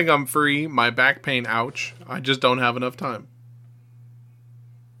 Nothing, I'm free. My back pain, ouch. I just don't have enough time.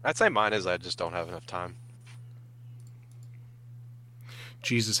 I'd say mine is I just don't have enough time.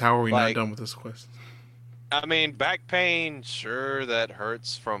 Jesus, how are we Like- not done with this quest? I mean, back pain, sure, that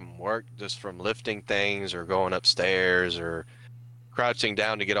hurts from work, just from lifting things or going upstairs or crouching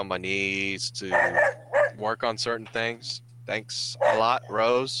down to get on my knees to work on certain things. Thanks a lot,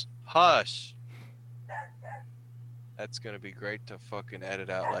 Rose. Hush. That's going to be great to fucking edit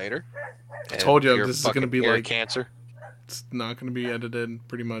out later. I told you, Your this is gonna fucking be ear like- cancer. It's not going to be edited,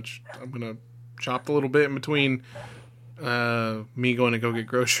 pretty much. I'm going to chop a little bit in between me going to go get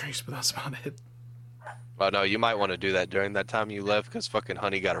groceries, but that's about it. Oh, no, you might want to do that during that time you left because fucking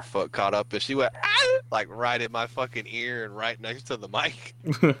Honey got her foot caught up and she went, ah! Like, right in my fucking ear and right next to the mic.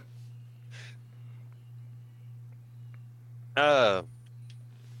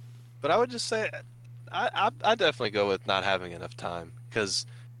 But I would just say, I definitely go with not having enough time because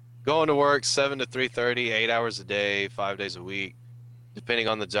going to work 7 to 3:30, 8 hours a day, 5 days a week, depending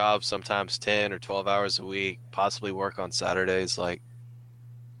on the job, sometimes 10 or 12 hours a week, possibly work on Saturdays. Like,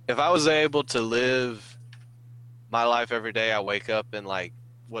 if I was able to live my life every day, I wake up and like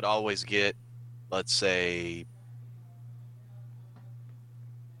would always get, let's say,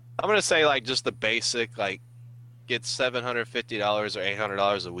 I'm gonna say like just the basic, like get $750 or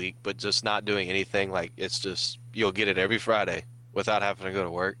 $800 a week, but just not doing anything. Like it's just you'll get it every Friday without having to go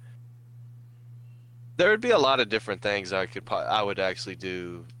to work. There would be a lot of different things I would actually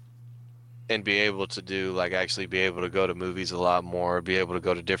do and be able to do, like actually be able to go to movies a lot more, be able to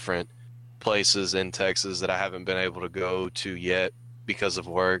go to different places in Texas that I haven't been able to go to yet because of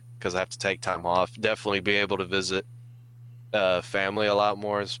work, because I have to take time off. Definitely be able to visit family a lot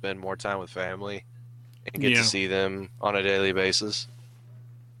more and spend more time with family and get to Yeah. see them on a daily basis.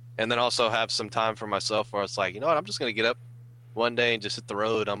 And then also have some time for myself where it's like, you know what, I'm just going to get up one day and just hit the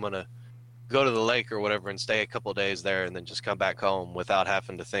road. I'm going to go to the lake or whatever and stay a couple days there and then just come back home without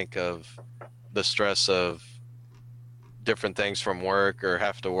having to think of the stress of different things from work or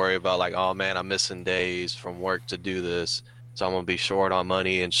have to worry about like, oh man, I'm missing days from work to do this. So I'm going to be short on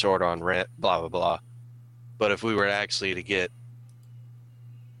money and short on rent, blah, blah, blah. But if we were to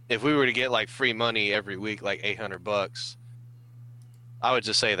get like free money every week, like $800, I would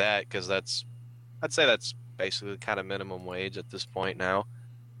just say that because I'd say that's basically kind of minimum wage at this point now.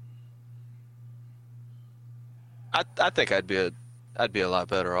 I think I'd be a lot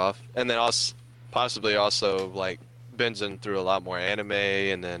better off, and then also possibly also like binging through a lot more anime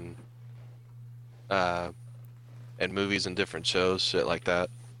and then and movies and different shows, shit like that.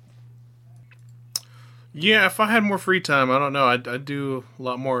 Yeah, if I had more free time, I don't know. I'd do a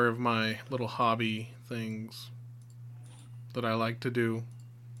lot more of my little hobby things that I like to do.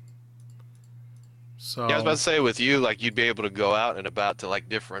 So Yeah, I was about to say with you, like you'd be able to go out and about to like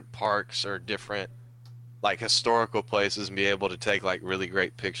different parks or different like historical places and be able to take like really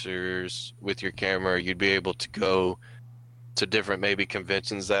great pictures with your camera. You'd be able to go to different maybe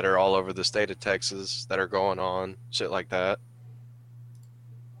conventions that are all over the state of Texas that are going on, shit like that.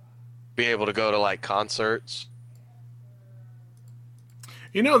 Be able to go to like concerts.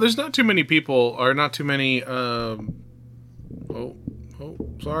 there's not too many people, or not too many.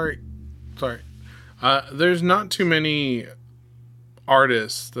 Sorry. There's not too many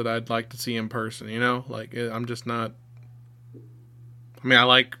artists that I'd like to see in person. Like I'm just not. I mean, I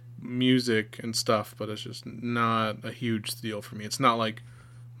like music and stuff, but it's just not a huge deal for me. It's not like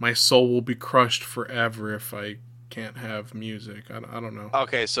my soul will be crushed forever if I can't have music. I don't know.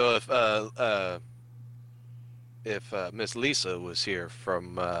 Okay, so if Miss Lisa was here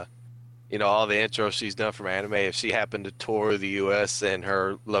from all the intros she's done from anime, if she happened to tour the US and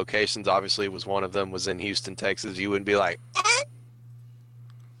her locations obviously was one of them was in Houston, Texas, you wouldn't be like,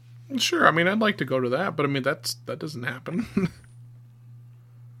 Sure, I mean, I'd like to go to that, but I mean, that doesn't happen.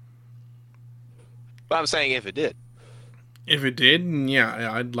 but I'm saying if it did. If it did,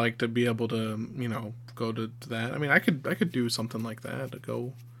 yeah, I'd like to be able to, go to that. I mean, I could do something like that to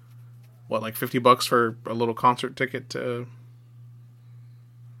go, what, like $50 for a little concert ticket to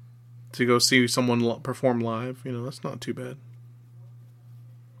go see someone perform live. That's not too bad.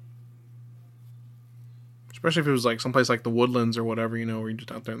 Especially if it was like someplace like the Woodlands or whatever, where you're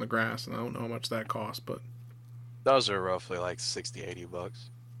just out there in the grass, and I don't know how much that costs, but Those are roughly like $60-$80.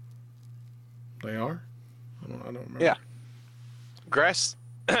 they are. I don't remember. Yeah. Grass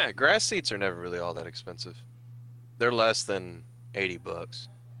seats are never really all that expensive. They're less than $80,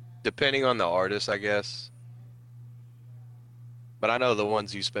 depending on the artist, I guess. But I know the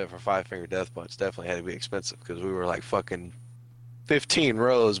ones you spent for Five Finger Death Punch definitely had to be expensive because we were like fucking 15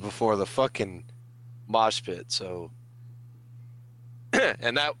 rows before the fucking mosh pit. So,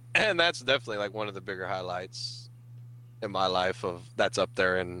 and that's definitely like one of the bigger highlights in my life. That's up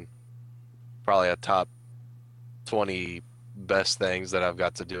there in probably a top 20 best things that I've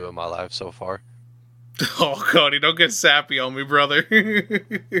got to do in my life so far. Oh, Cody, don't get sappy on me, brother.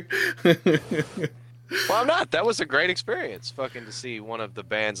 Well, I'm not. That was a great experience, fucking to see one of the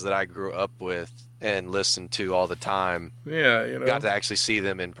bands that I grew up with and listened to all the time. Yeah, Got to actually see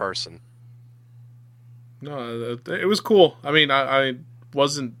them in person. No, it was cool. I mean, I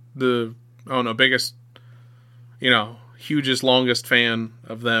wasn't the, biggest, hugest, longest fan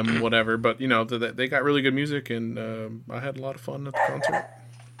of them, whatever, but, they got really good music, and I had a lot of fun at the concert.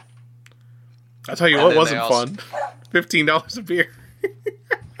 I'll tell you what wasn't fun. $15 a beer.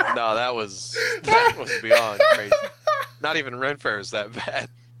 No, that was beyond crazy. Not even rent fare is that bad.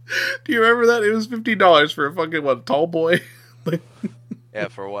 Do you remember that? It was $15 for a fucking, tall boy? Yeah,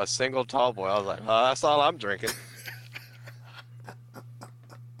 for a single tall boy, I was like, oh, that's all I'm drinking.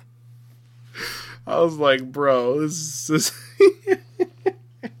 I was like, bro, this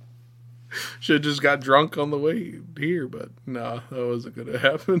should have just got drunk on the way here, but no, that wasn't going to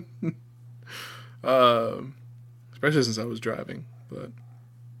happen. Especially since I was driving. But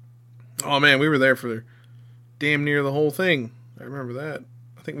oh man, we were there for damn near the whole thing. I remember that.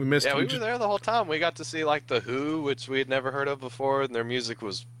 I think we missed. Yeah, we were there the whole time. We got to see like the Who, which we had never heard of before, and their music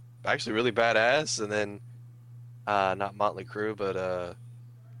was actually really badass. And then, not Motley Crue, but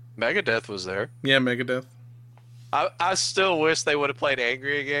Megadeth was there. Yeah, Megadeth. I still wish they would have played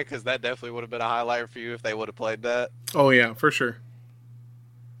Angry again, because that definitely would have been a highlight for you if they would have played that. Oh yeah, for sure.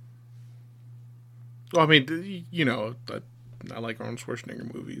 Well, I mean, you know, I like Arnold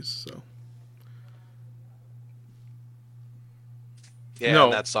Schwarzenegger movies, so. Yeah, No.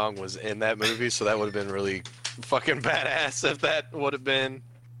 and that song was in that movie, so that would have been really fucking badass if that would have been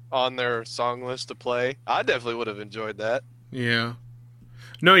on their song list to play. I definitely would have enjoyed that. Yeah.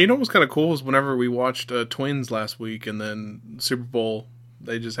 No, you know what was kind of cool was whenever we watched Twins last week, and then Super Bowl,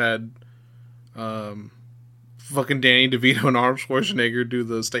 they just had fucking Danny DeVito and Arnold Schwarzenegger do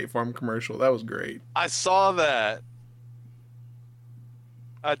the State Farm commercial. That was great. I saw that.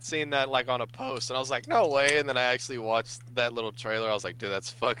 I'd seen that like on a post, and I was like, no way. And then I actually watched that little trailer. I was like, dude, that's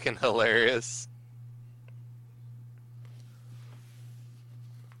fucking hilarious.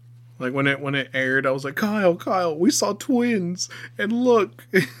 Like when it aired, I was like, Kyle, we saw twins, and look,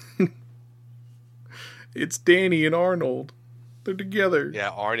 it's Danny and Arnold. They're together. Yeah,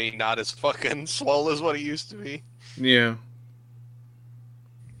 Arnie not as fucking swole as what he used to be. Yeah.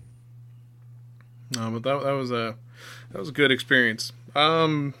 No, but that was a good experience.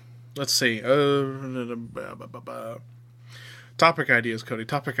 Let's see. Topic ideas, Cody.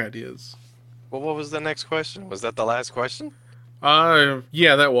 Topic ideas. Well, what was the next question? Was that the last question?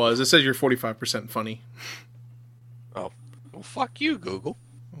 Yeah, that was. It says you're 45% funny. Oh, well, fuck you, Google.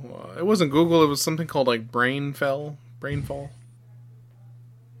 It wasn't Google. It was something called like Brainfall.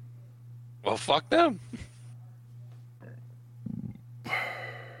 Well, fuck them.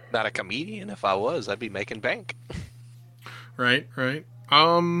 Not a comedian. If I was, I'd be making bank. Right.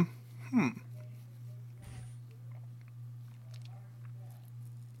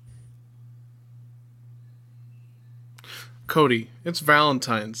 Cody, it's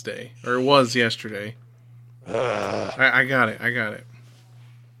Valentine's Day, or it was yesterday. I got it.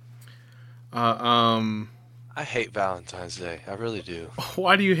 I hate Valentine's Day. I really do.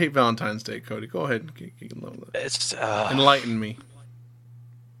 Why do you hate Valentine's Day, Cody? Go ahead. You can love that. It's Enlighten me.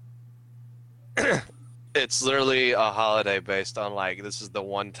 It's literally a holiday based on like this is the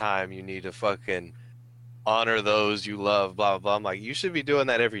one time you need to fucking honor those you love. Blah blah blah. I'm like, you should be doing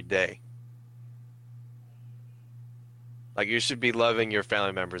that every day. Like, you should be loving your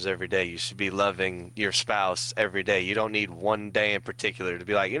family members every day. You should be loving your spouse every day. You don't need one day in particular to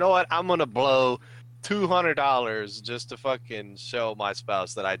be like, you know what? I'm going to blow $200 just to fucking show my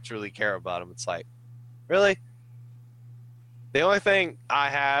spouse that I truly care about him. It's like, really? The only thing I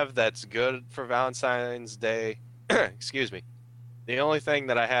have that's good for Valentine's Day, excuse me, the only thing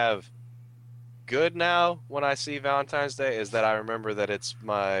that I have good now when I see Valentine's Day is that I remember that it's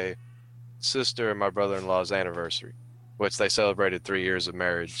my sister and my brother-in-law's anniversary, which they celebrated 3 years of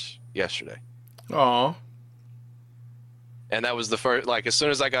marriage yesterday. Aw. And that was the first, like, as soon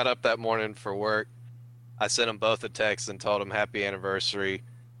as I got up that morning for work, I sent them both a text and told them happy anniversary.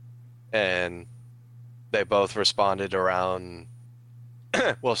 And they both responded around,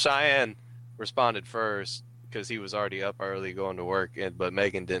 well, Cheyenne responded first because he was already up early going to work, but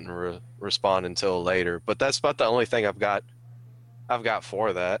Megan didn't respond until later. But that's about the only thing I've got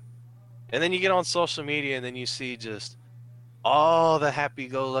for that. And then you get on social media and then you see just all the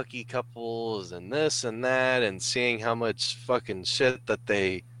happy-go-lucky couples and this and that, and seeing how much fucking shit that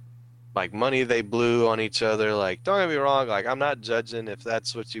they, like, money they blew on each other. Like, don't get me wrong, like, I'm not judging. If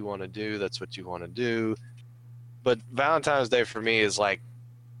that's what you want to do, that's what you want to do. But Valentine's Day for me is like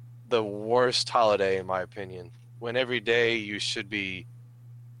the worst holiday in my opinion, when every day you should be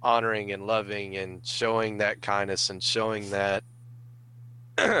honoring and loving and showing that kindness and showing that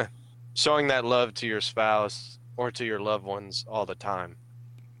showing that love to your spouse or to your loved ones all the time.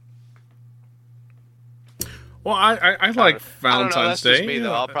 Well, I like Valentine's I don't know, that's Day. just me,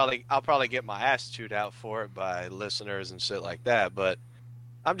 though. I'll probably get my ass chewed out for it by listeners and shit like that, but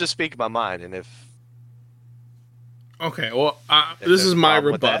I'm just speaking my mind. And if Okay, well, if this there's is a my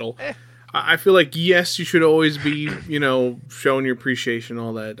problem with that, rebuttal. I feel like yes, you should always be, showing your appreciation,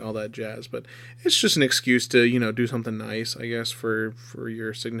 all that jazz. But it's just an excuse to, do something nice, I guess, for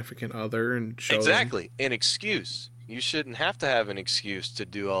your significant other and show Exactly, an excuse. You shouldn't have to have an excuse to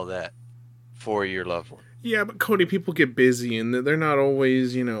do all that for your loved one. Yeah, but Cody, people get busy and they're not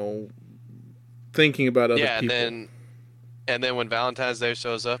always, thinking about other people. And then when Valentine's Day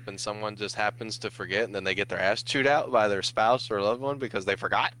shows up and someone just happens to forget, and then they get their ass chewed out by their spouse or loved one because they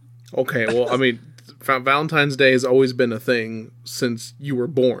forgot. Okay, well, I mean, Valentine's Day has always been a thing since you were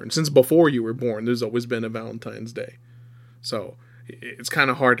born. Since before you were born, there's always been a Valentine's Day. So it's kind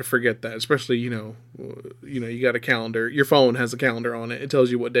of hard to forget that, especially, you got a calendar. Your phone has a calendar on it. It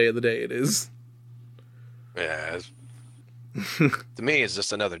tells you what day of the day it is. Yeah. To me, it's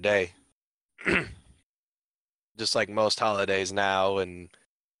just another day. Just like most holidays now and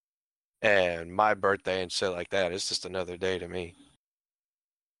my birthday and shit like that. It's just another day to me.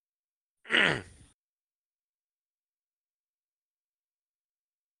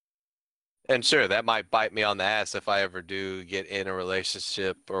 And sure, that might bite me on the ass if I ever do get in a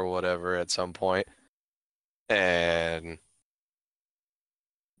relationship or whatever at some point, and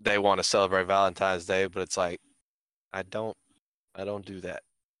they want to celebrate Valentine's Day, but it's like, I don't do that.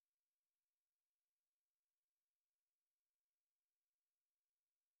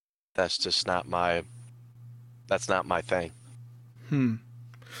 That's just not my thing.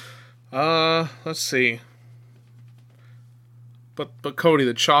 Let's see. But Cody,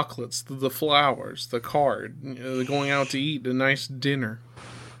 the chocolates, the flowers, the card, the going out to eat, a nice dinner.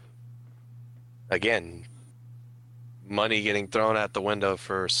 Again, money getting thrown out the window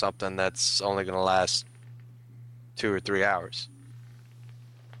for something that's only going to last 2 or 3 hours.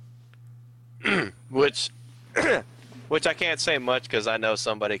 Which I can't say much because I know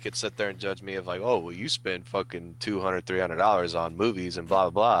somebody could sit there and judge me of like, oh, well, you spend fucking $200, $300 on movies and blah,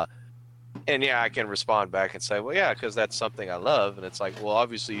 blah, blah. And yeah, I can respond back and say, well, yeah, because that's something I love. And it's like, well,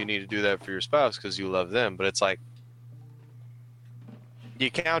 obviously you need to do that for your spouse because you love them. But it's like, you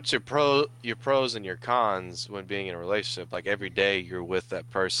count your pros and your cons when being in a relationship. Like every day you're with that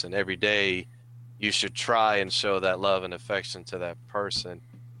person. Every day you should try and show that love and affection to that person.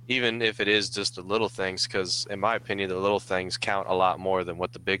 Even if it is just the little things, because in my opinion, the little things count a lot more than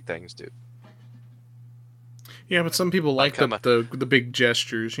what the big things do. Yeah, but some people like the big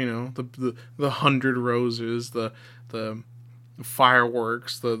gestures, the 100 roses, the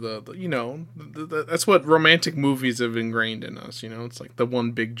fireworks, that's what romantic movies have ingrained in us. It's like the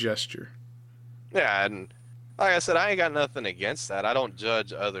one big gesture. Yeah, and like I said, I ain't got nothing against that. I don't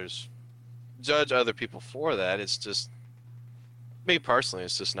judge other people for that. It's just me personally.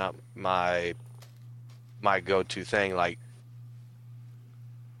 It's just not my go-to thing. Like,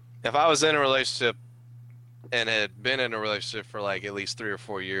 if I was in a relationship and had been in a relationship for like at least 3 or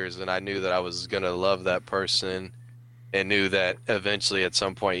 4 years, and I knew that I was gonna love that person, and knew that eventually at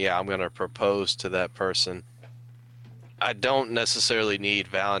some point, yeah, I'm gonna propose to that person, I don't necessarily need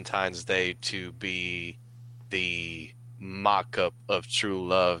Valentine's Day to be the mock-up of true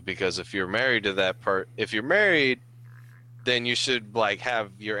love, because if you're married to if you're married, then you should like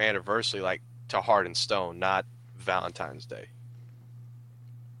have your anniversary like to heart and stone, not Valentine's Day.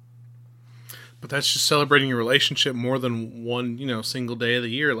 But that's just celebrating your relationship more than one, single day of the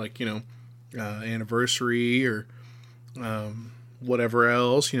year, like, anniversary or whatever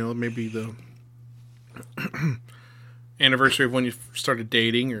else, maybe the anniversary of when you started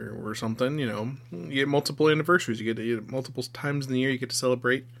dating or something, you get multiple anniversaries. You get multiple times in the year you get to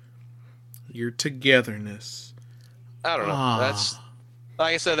celebrate your togetherness. I don't know. That's,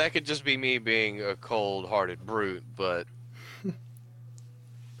 like I said, that could just be me being a cold-hearted brute, but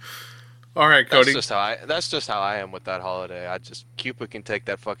all right, Cody. That's just how I am with that holiday. Cupid can take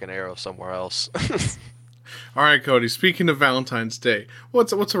that fucking arrow somewhere else. All right, Cody. Speaking of Valentine's Day,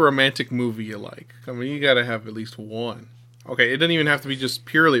 what's a romantic movie you like? I mean, you gotta have at least one. Okay, it doesn't even have to be just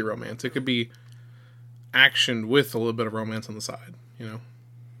purely romance. It could be action with a little bit of romance on the side.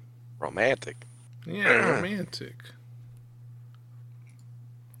 Romantic. Yeah, romantic.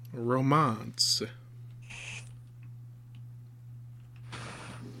 Romance.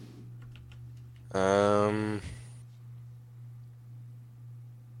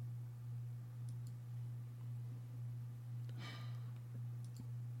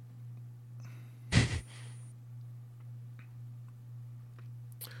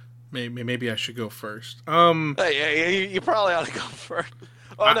 Maybe I should go first. Hey, you probably ought to go first.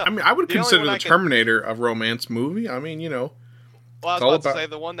 Oh, no. I mean, I would consider the Terminator a romance movie. I mean, Well, I was about to say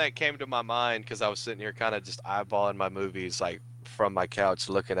the one that came to my mind because I was sitting here kind of just eyeballing my movies like from my couch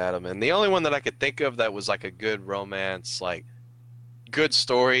looking at them, and the only one that I could think of that was like a good romance, like good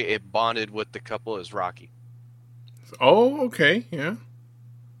story. It bonded with the couple is Rocky. Oh, okay, yeah.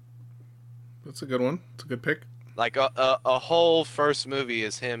 That's a good one. It's a good pick. Like a whole first movie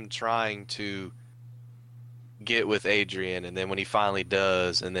is him trying to get with Adrian, and then when he finally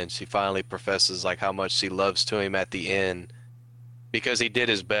does, and then she finally professes like how much she loves to him at the end because he did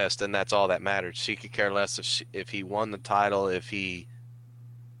his best, and that's all that mattered. She could care less if he won the title, if he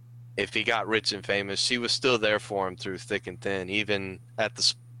got rich and famous. She was still there for him through thick and thin, even at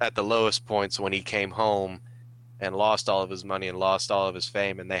the lowest points when he came home and lost all of his money and lost all of his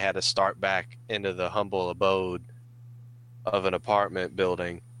fame, and they had to start back into the humble abode of an apartment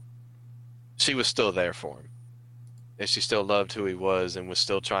building. She was still there for him. And she still loved who he was and was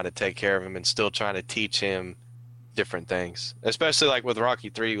still trying to take care of him and still trying to teach him different things. Especially like with Rocky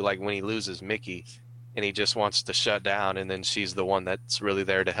 3, like when he loses Mickey and he just wants to shut down, and then she's the one that's really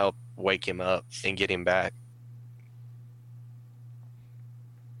there to help wake him up and get him back.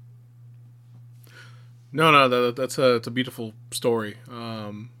 No, that's it's a beautiful story.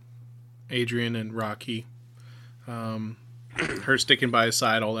 Adrian and Rocky, her sticking by his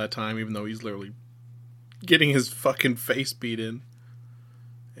side all that time, even though he's literally getting his fucking face beat in.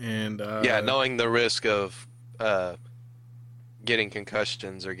 And yeah, knowing the risk of getting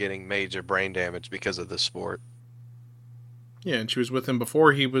concussions or getting major brain damage because of the sport. Yeah, and she was with him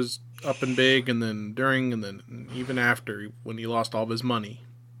before he was up and big, and then during, and then even after when he lost all of his money.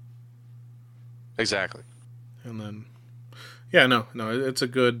 Exactly. And then, yeah, no, it's a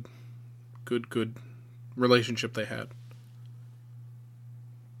good relationship they had.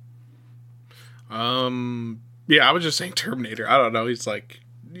 Yeah, I was just saying Terminator. I don't know.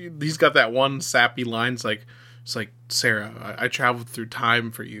 He's got that one sappy line. It's like Sarah, I traveled through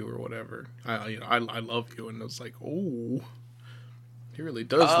time for you or whatever. I love you, and it's like, oh, he really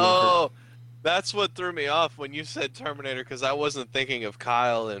does love her. That's what threw me off when you said Terminator, because I wasn't thinking of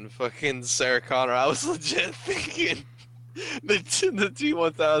Kyle and fucking Sarah Connor. I was legit thinking the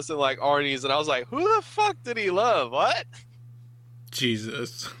T-1000 like Arnie's, and I was like, who the fuck did he love? What?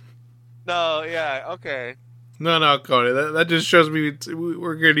 Jesus. No, yeah, okay. No, Cody. That just shows me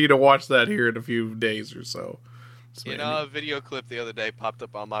we're gonna need to watch that here in a few days or so. You know, a video clip the other day popped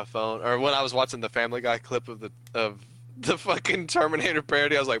up on my phone, or when I was watching the Family Guy clip of the fucking Terminator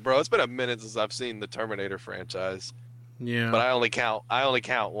parody. I was like, bro, it's been a minute since I've seen the Terminator franchise. Yeah. But I only count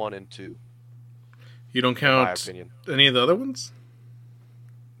 1 and 2. You don't count, in my opinion, any of the other ones?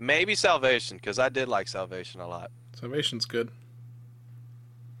 Maybe Salvation, because I did like Salvation a lot. Salvation's good.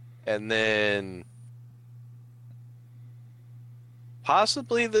 And then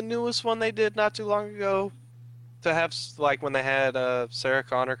possibly the newest one they did not too long ago, to have like when they had Sarah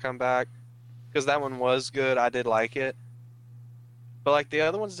Connor come back, because that one was good. I did like it. But like the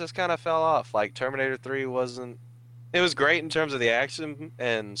other ones just kind of fell off. Like Terminator 3 wasn't... It was great in terms of the action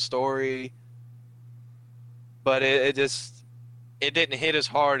and story, but it didn't hit as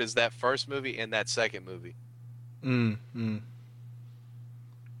hard as that first movie and that second movie.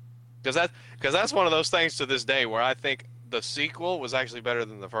 Because that's one of those things to this day where I think the sequel was actually better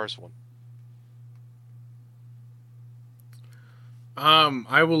than the first one.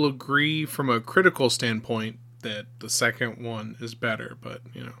 I will agree from a critical standpoint that the second one is better, but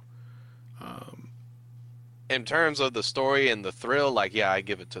in terms of the story and the thrill, like, yeah, I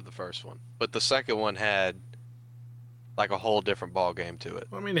give it to the first one. But the second one had like a whole different ball game to it.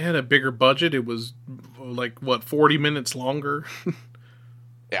 I mean, it had a bigger budget. It was like 40 minutes longer.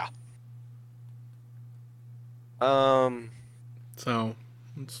 Yeah. So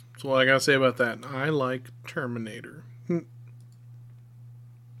that's what I gotta say about that. I like Terminator. I'm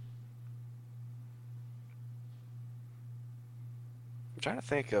trying to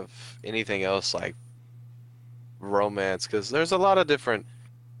think of anything else like romance, because there's a lot of different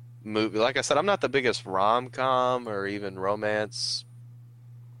movies. Like I said, I'm not the biggest rom-com or even romance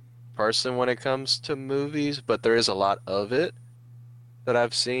person when it comes to movies, but there is a lot of it that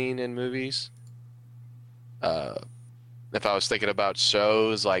I've seen in movies. If I was thinking about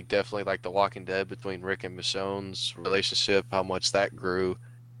shows, like definitely like The Walking Dead between Rick and Michonne's relationship, how much that grew.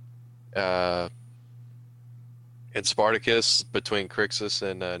 And Spartacus between Crixus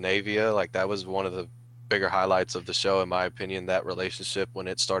and Navia, like that was one of the bigger highlights of the show, in my opinion. That relationship when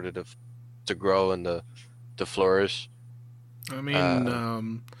it started to grow and to flourish. I mean,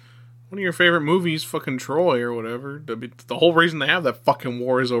 one of your favorite movies, fucking Troy or whatever. The whole reason they have that fucking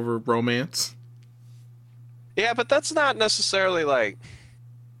war is over romance. Yeah, but that's not necessarily like...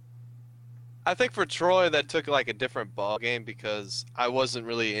 I think for Troy that took like a different ball game, because I wasn't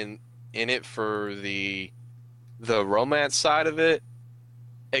really in it for the romance side of it.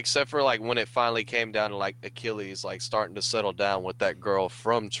 except for like when it finally came down to like Achilles like starting to settle down with that girl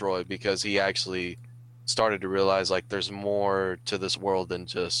from Troy, because he actually started to realize like there's more to this world than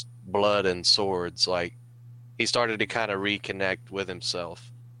just blood and swords. Like he started to kind of reconnect with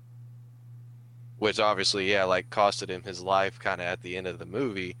himself, which obviously, yeah, like costed him his life kind of at the end of the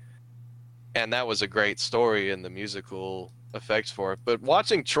movie. And that was a great story and the musical effects for it. But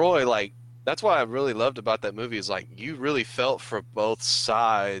watching Troy, like, that's what I really loved about that movie is like you really felt for both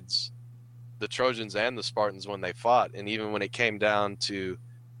sides, the Trojans and the Spartans when they fought. And even when it came down to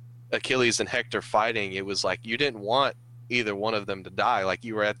Achilles and Hector fighting, it was like you didn't want either one of them to die. Like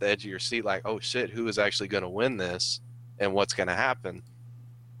you were at the edge of your seat, like, oh shit, who is actually going to win this and what's going to happen?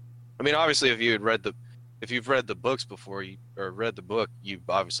 I mean, obviously, if you've read the books before, or read the book, you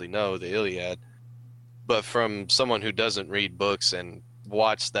obviously know the Iliad. But from someone who doesn't read books and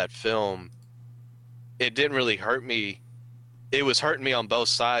watched that film, it didn't really hurt me. It was hurting me on both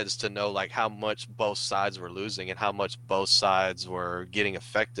sides to know like how much both sides were losing and how much both sides were getting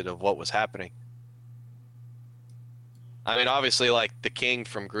affected of what was happening. I mean, obviously, like the king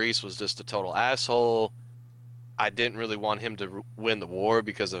from Greece was just a total asshole. I didn't really want him to win the war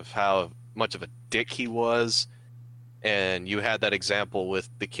because of how much of a dick he was. And you had that example with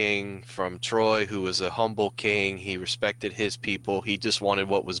the king from Troy, who was a humble king. He respected his people. He just wanted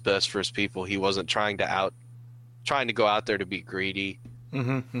what was best for his people. He wasn't trying to go out there to be greedy.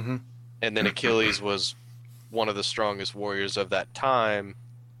 Mm-hmm, mm-hmm. And then Achilles was one of the strongest warriors of that time,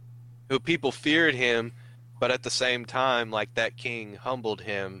 who people feared him, but at the same time, like that king humbled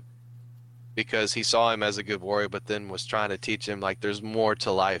him because he saw him as a good warrior, but then was trying to teach him like there's more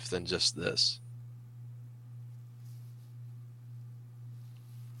to life than just this.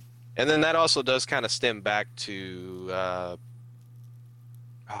 And then that also does kind of stem back to, oh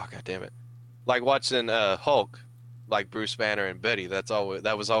god damn it, like watching Hulk, like Bruce Banner and Betty. That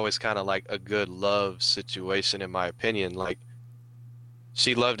was always kind of like a good love situation, in my opinion. Like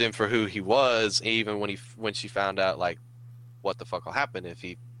she loved him for who he was, even when she found out like what the fuck will happen if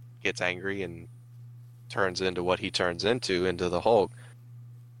he gets angry and turns into what he turns into the Hulk.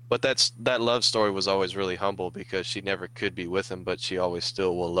 But that love story was always really humble because she never could be with him, but she always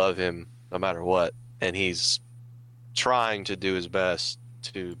still will love him no matter what. And he's trying to do his best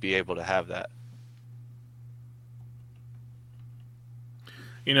to be able to have that.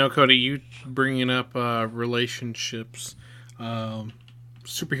 You know, Cody, you bringing up relationships,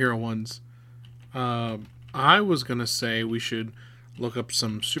 superhero ones. I was going to say we should look up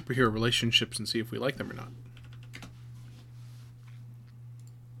some superhero relationships and see if we like them or not.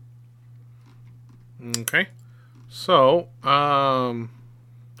 Okay. So, oh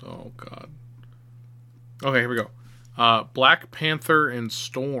god. Okay, here we go. Black Panther and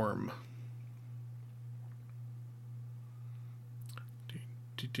Storm.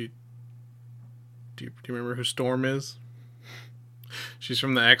 Do you remember who Storm is? She's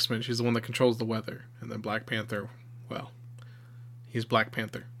from the X-Men. She's the one that controls the weather. And then Black Panther, well, he's Black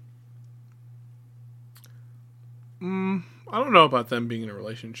Panther. I don't know about them being in a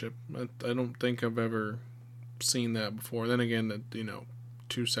relationship. I don't think I've ever seen that before. Then again,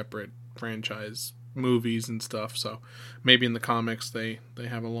 two separate franchise movies and stuff. So maybe in the comics they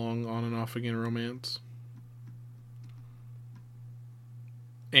have a long on and off again romance.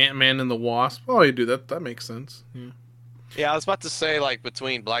 Ant-Man and the Wasp. Oh, you do that. That makes sense. Yeah. Yeah, I was about to say like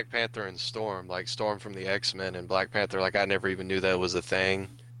between Black Panther and Storm, like Storm from the X-Men and Black Panther, like I never even knew that was a thing.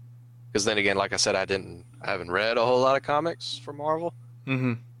 Because then again, like I said, I haven't read a whole lot of comics for Marvel.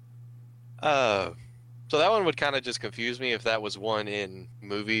 Mm-hmm. So that one would kind of just confuse me if that was one in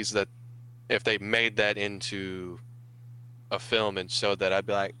movies, that if they made that into a film and showed that, I'd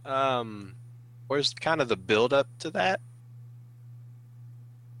be like, where's kind of the build up to that?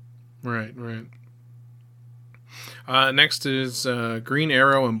 Right. Next is Green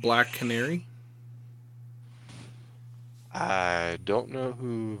Arrow and Black Canary. I don't know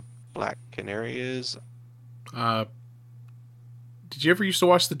who Black Canary is. Did you ever used to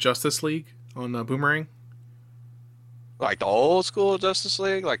watch the Justice League on Boomerang? Like the old school Justice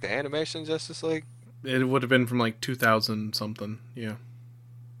League, like the animation Justice League? It would have been from like 2000 something. Yeah.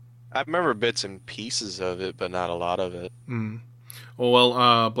 I remember bits and pieces of it, but not a lot of it.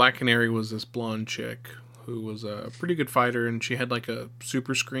 Well, Black Canary was this blonde chick who was a pretty good fighter, and she had like a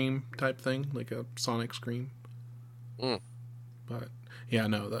super scream type thing, like a sonic scream. But yeah,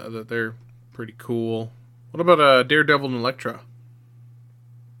 no, they're pretty cool. What about Daredevil and Elektra?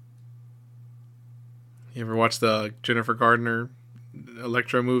 You ever watch the Jennifer Gardner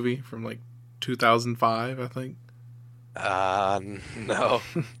Elektra movie from like 2005, I think? No.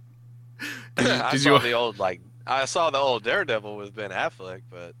 Did I you saw the old like I saw the old Daredevil with Ben Affleck,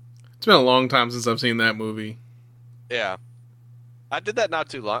 but It's been a long time since I've seen that movie. yeah, I did that not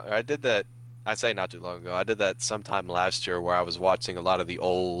too long. I did that. I say not too long ago. I did that sometime last year where I was watching a lot of the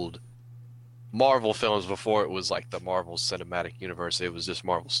old Marvel films before it was like the Marvel Cinematic Universe. It was just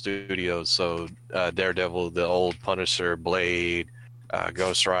Marvel Studios. So Daredevil, the old Punisher, Blade,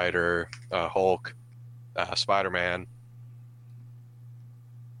 Ghost Rider, Hulk, Spider-Man,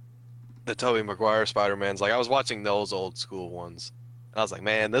 the Tobey Maguire Spider-Mans. Like I was watching those old school ones, and I was like,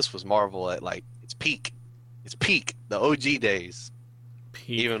 man, this was Marvel at like its peak. Its peak, the OG days.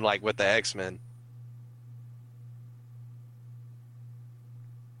 Peak. Even like with the X-Men.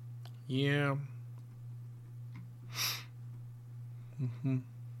 Yeah. Hmm.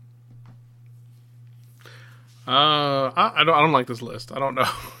 I don't like this list. I don't know.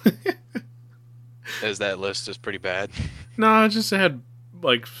 Is that list just pretty bad? No, it just had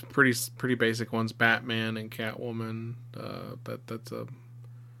like pretty basic ones. Batman and Catwoman. That's a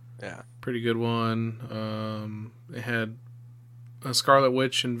Yeah. pretty good one. It had a Scarlet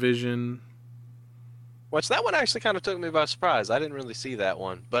Witch and Vision. Which that one actually kind of took me by surprise. I didn't really see that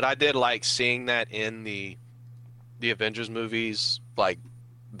one, but I did like seeing that in the Avengers movies like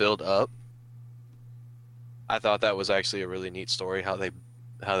build up. I thought that was actually a really neat story how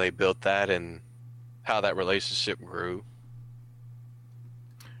they built that and how that relationship grew.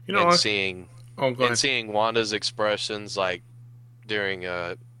 You know, And seeing oh, go and ahead. seeing Wanda's expressions like during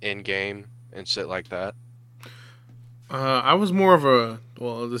Endgame and shit like that. I was more of a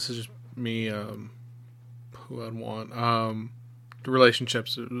this is just me. Who I'd want. The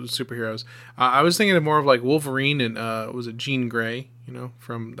relationships, superheroes. I was thinking of more of like Wolverine and was it Jean Grey? You know,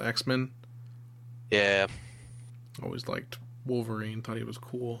 from the X-Men. Yeah. Always liked Wolverine. Thought he was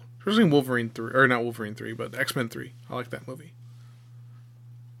cool. Especially in Wolverine 3, or not Wolverine 3, but X-Men 3. I like that movie.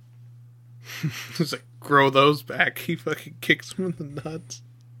 It's like, grow those back. He fucking kicks him in the nuts.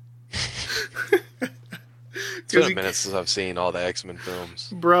 It's been a minute since I've seen all the X-Men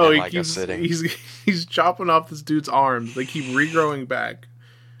films. Bro, in like a sitting. he's chopping off this dude's arms. They keep regrowing back.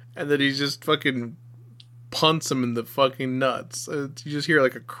 And then he just fucking punts him in the fucking nuts. You just hear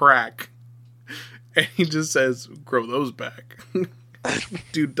like a crack. And he just says, grow those back.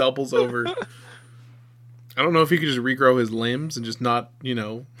 Dude doubles over. I don't know if he could just regrow his limbs and just not,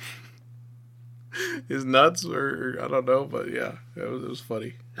 his nuts, or I don't know, but yeah, it was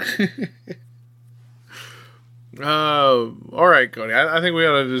funny. All right, Cody. I think we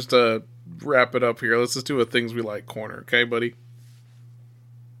ought to just wrap it up here. Let's just do a things we like corner, okay, buddy?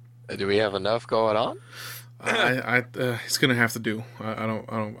 Do we have enough going on? It's gonna have to do. I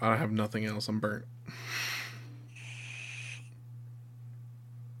don't have nothing else. I'm burnt.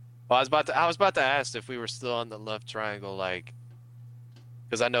 Well, I was about to ask if we were still on the left triangle, like,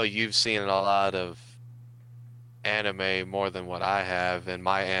 because I know you've seen a lot of anime more than what I have, and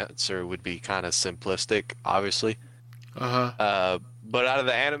my answer would be kind of simplistic, obviously. But out of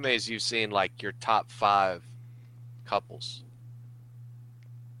the animes you've seen, like your top 5 couples.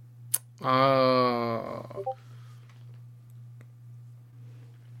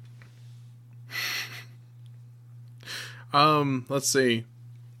 Let's see.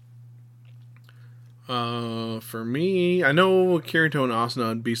 For me, I know Kirito and Asuna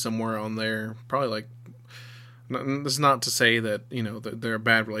would be somewhere on there. Probably like, this is not to say that, that they're a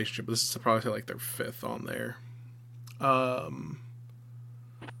bad relationship, but this is probably like their 5th on there.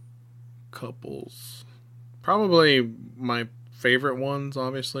 Couples. Probably my favorite ones,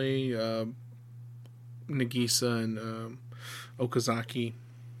 obviously, Nagisa and Okazaki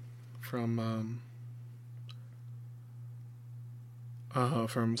from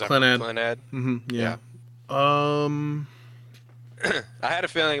Clinad. Clinad? Mm-hmm, yeah. I had a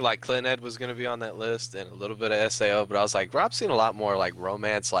feeling like Clinad was going to be on that list and a little bit of SAO, but I was like, Rob's seen a lot more like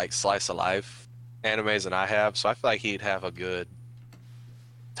romance, like slice of life animes than I have, so I feel like he'd have a good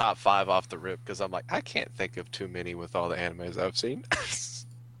top 5 off the rip, because I'm like, I can't think of too many with all the animes I've seen.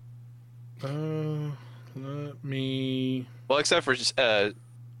 Let me... Well, except for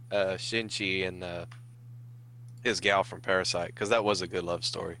Shinchi and his gal from Parasite, because that was a good love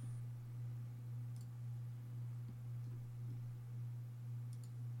story.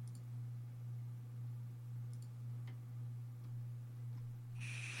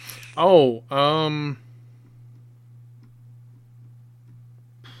 Oh,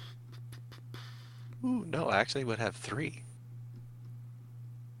 Ooh, no, I actually would have 3.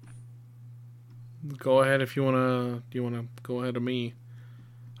 go ahead if you wanna. Do you wanna go ahead of me?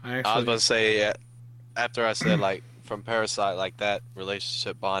 I was about to say, after I said like from Parasite, like that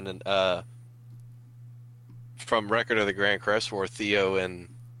relationship bond, and from Record of the Grand Crest War, Theo and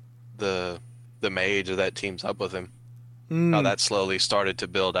the the major that teams up with him. How Mm. that slowly started to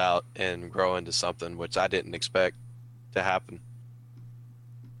build out and grow into something which I didn't expect to happen.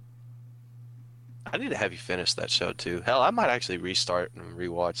 I need to have you finish that show too. Hell, I might actually restart and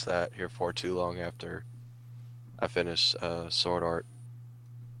rewatch that here for too long after I finish Sword Art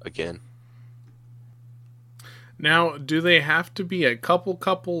again. Now, do they have to be a couple,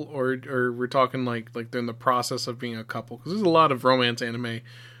 or we're talking like they're in the process of being a couple? Because there's a lot of romance anime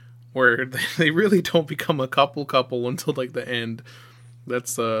where they really don't become a couple until like the end.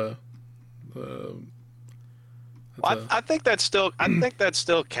 That's uh Well, I think that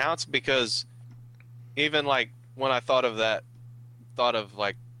still counts because even like when I thought of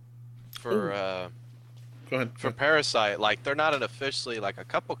like for go ahead. for Parasite, like they're not an officially like a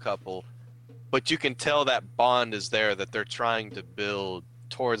couple, but you can tell that bond is there that they're trying to build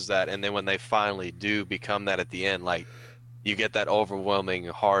towards that, and then when they finally do become that at the end, like you get that overwhelming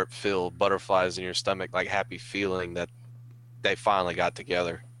heart-filled butterflies in your stomach, like happy feeling that they finally got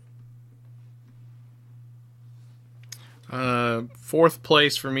together. Fourth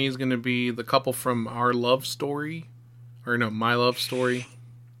place for me is going to be the couple from Our Love Story, or no, My Love Story.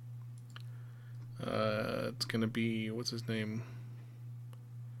 It's going to be, what's his name?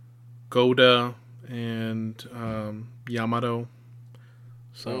 Goda and Yamato.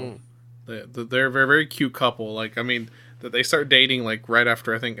 So they're a very, very cute couple. Like, I mean, they start dating like right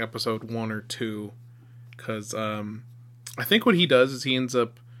after I think episode 1 or 2, because I think what he does is he ends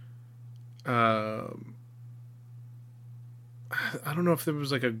up. I don't know if there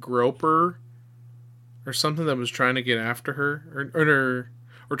was like a groper or something that was trying to get after her,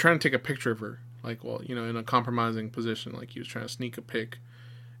 or trying to take a picture of her, like, well, you know, in a compromising position, like he was trying to sneak a pic,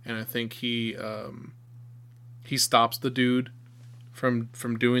 and I think he stops the dude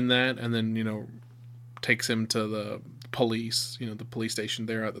from doing that, and then, you know, takes him to the police, you know, the police station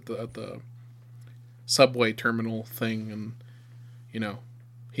there at the subway terminal thing, and, you know,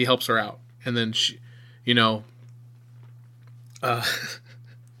 he helps her out, and then she, you know.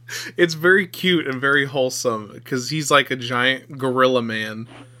 It's very cute and very wholesome because he's like a giant gorilla man,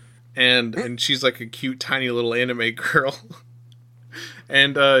 and she's like a cute tiny little anime girl,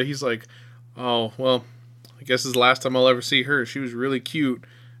 and he's like, oh well, I guess this is the last time I'll ever see her. She was really cute,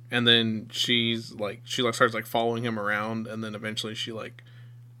 and then she starts like following him around, and then eventually she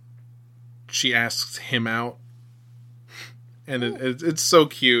asks him out, and it's so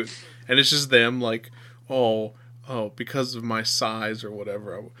cute, and it's just them like, oh, because of my size or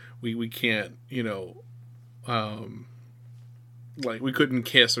whatever, we can't, you know, like we couldn't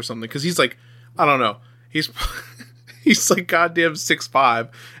kiss or something. Because he's like, I don't know, he's like goddamn 6'5",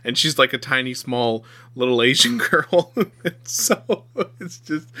 and she's like a tiny small little Asian girl. it's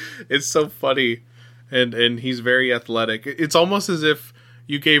so funny, and he's very athletic. It's almost as if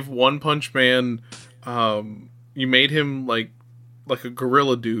you gave One Punch Man, you made him like a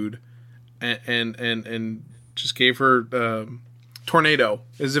gorilla dude, and just gave her Tornado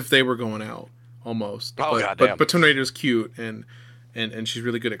as if they were going out almost. Oh, goddamn. But Tornado's cute and she's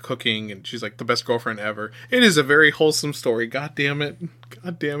really good at cooking, and she's like the best girlfriend ever. It is a very wholesome story. God damn it.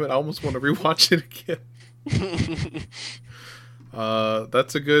 I almost want to rewatch it again.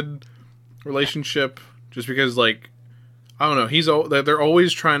 That's a good relationship just because, like, I don't know, they're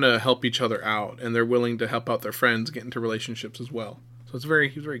always trying to help each other out, and they're willing to help out their friends get into relationships as well. So he's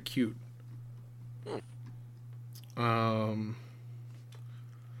very cute.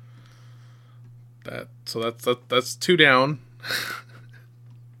 That's 2 down.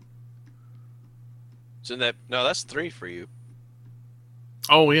 So that's 3 for you.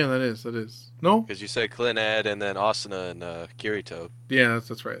 Oh yeah, that is. No? Because you said Clint Ed and then Asuna and Kirito. Yeah,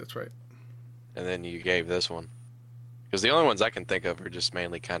 that's right. And then you gave this one. Because the only ones I can think of are just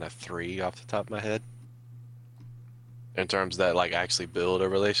mainly kind of 3 off the top of my head. In terms that like actually build a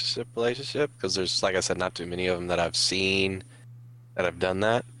relationship. Because there's, like I said, not too many of them that I've seen that have done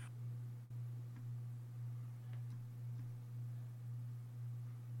that.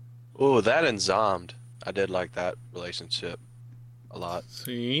 Oh, that and Zommed. I did like that relationship a lot.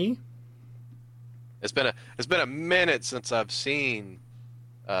 See? It's been a minute since I've seen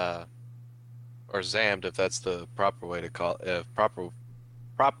or Zammed, if that's the proper way to call it,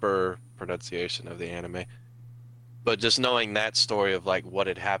 proper pronunciation of the anime. But just knowing that story of like what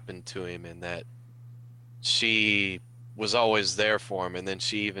had happened to him, and that she was always there for him, and then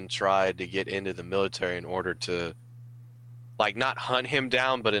she even tried to get into the military in order to like not hunt him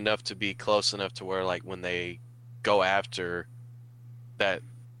down, but enough to be close enough to where like when they go after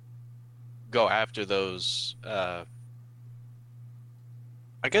those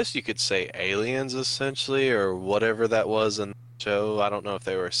I guess you could say aliens essentially, or whatever that was in show. I don't know if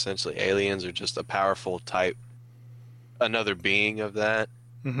they were essentially aliens or just a powerful type, another being of that.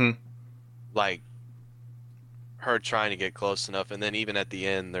 Mm-hmm. Like her trying to get close enough, and then even at the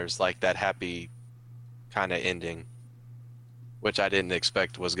end, there's like that happy kind of ending, which I didn't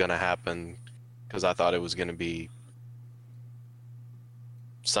expect was going to happen because I thought it was going to be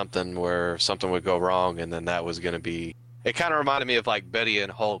something where something would go wrong, and then that was going to be. It kind of reminded me of like Betty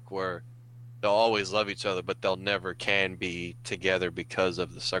and Hulk, where they'll always love each other, but they'll never can be together because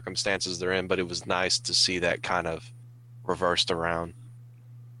of the circumstances they're in. But it was nice to see that kind of reversed around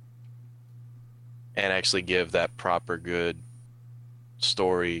and actually give that proper good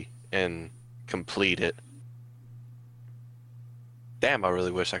story and complete it. Damn, I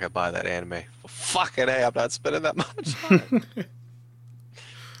really wish I could buy that anime. Well, fucking A, I'm not spending that much time.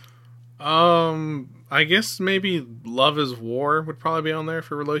 I guess maybe Love is War would probably be on there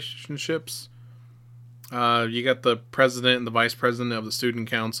for relationships. You got the president and the vice president of the student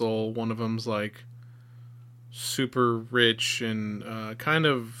council. One of them's like super rich and kind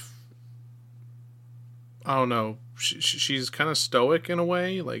of, I don't know, she's kind of stoic in a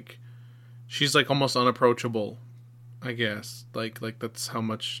way. Like she's like almost unapproachable, I guess. Like that's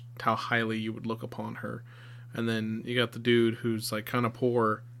how highly you would look upon her. And then you got the dude who's like kind of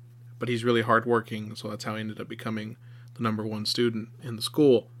poor, but he's really hardworking, so that's how he ended up becoming the number one student in the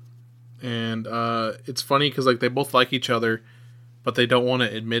school. And it's funny because like they both like each other, but they don't want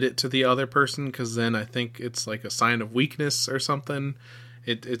to admit it to the other person because then I think it's like a sign of weakness or something.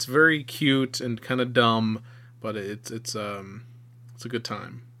 It's very cute and kind of dumb, but it's a good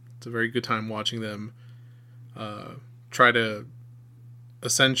time. It's a very good time watching them try to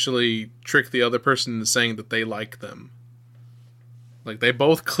essentially trick the other person into saying that they like them. Like they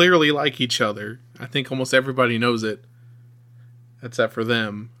both clearly like each other. I think almost everybody knows it, except for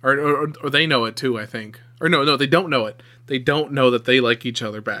them, or they know it too. I think, or no, they don't know it. They don't know that they like each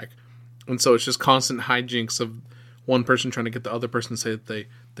other back, and so it's just constant hijinks of one person trying to get the other person to say that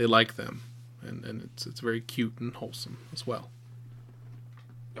they like them, and it's very cute and wholesome as well.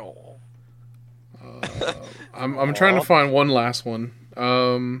 Oh. I'm trying to find one last one.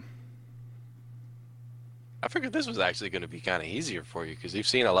 I figured this was actually going to be kind of easier for you because you've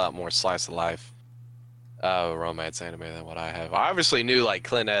seen a lot more slice of life romance anime than what I have. I obviously knew like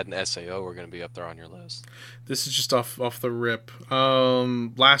Clint Ed and SAO were going to be up there on your list. This is just off the rip.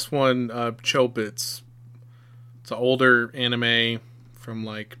 Last one, Chobits. It's an older anime from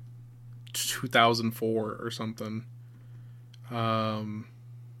like 2004 or something. Hold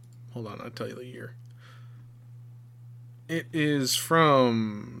on, I'll tell you the year. It is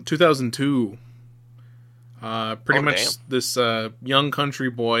from 2002. Pretty much damn. This young country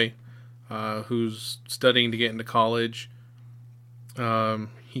boy who's studying to get into college.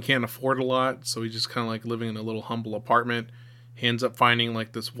 He can't afford a lot, so he's just kind of like living in a little humble apartment. He ends up finding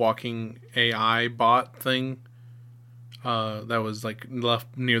like this walking AI bot thing that was like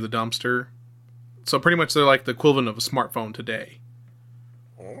left near the dumpster. So pretty much they're like the equivalent of a smartphone today.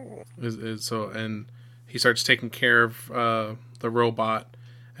 And he starts taking care of the robot,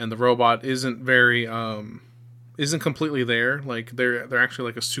 and the robot isn't completely there. Like they're actually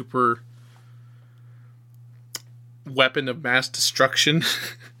like a super weapon of mass destruction,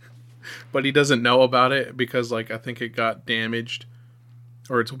 but he doesn't know about it because like I think it got damaged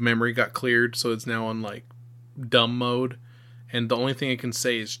or its memory got cleared, so it's now on like dumb mode, and the only thing it can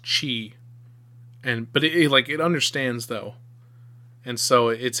say is chi, but it understands though. And so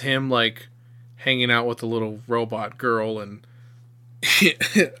it's him like hanging out with the little robot girl, and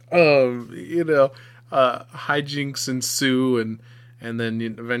hijinks ensue, and then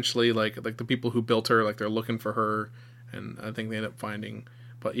eventually like the people who built her, like they're looking for her, and I think they end up finding.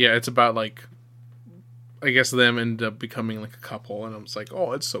 But yeah, it's about like I guess them end up becoming like a couple, and I'm just like,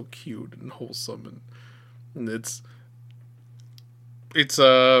 oh, it's so cute and wholesome, and it's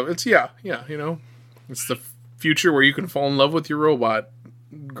yeah, it's the future where you can fall in love with your robot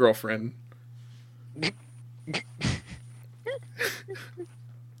girlfriend.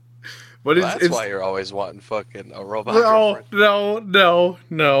 But that's why you're always wanting fucking a robot girlfriend.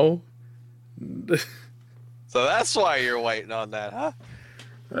 No. So that's why you're waiting on that, huh?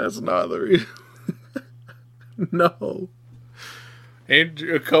 That's not the reason. No.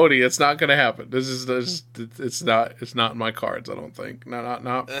 And Cody, it's not gonna happen. It's not in my cards, I don't think.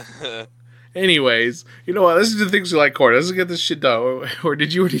 No. Anyways, you know what? This is the things we like, Corey. Let's get this shit done. Or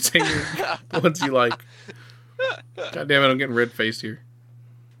did you already say your ones you like? God damn it, I'm getting red-faced here.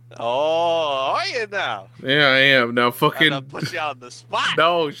 Oh, are you now? Yeah, I am. Now fucking... I'm gonna put you on the spot.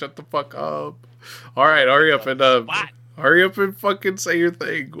 No, shut the fuck up. Alright, hurry up and fucking say your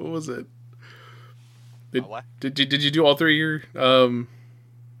thing. What was it? What? Did you do all three of your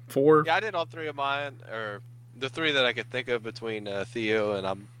 4? Yeah, I did all 3 of mine, or the 3 that I could think of between Theo and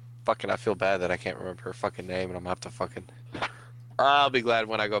I feel bad that I can't remember her fucking name, and I'm gonna have to fucking. I'll be glad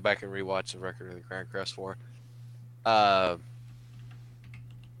when I go back and rewatch the Record of the Grand Crest 4. And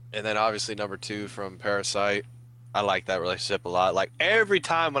then obviously number 2 from Parasite. I like that relationship a lot. Like every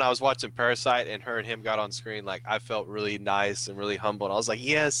time when I was watching Parasite and her and him got on screen, like I felt really nice and really humble. And I was like,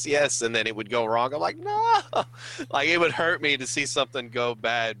 yes, yes. And then it would go wrong. I'm like, no. Like it would hurt me to see something go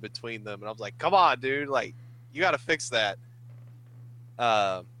bad between them. And I was like, come on, dude. Like you got to fix that.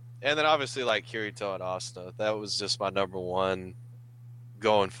 And then obviously like Kirito and Asuna. That was just my number 1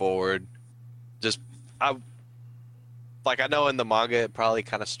 going forward. Just I know in the manga it probably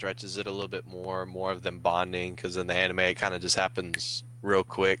kind of stretches it a little bit more of them bonding, because in the anime it kind of just happens real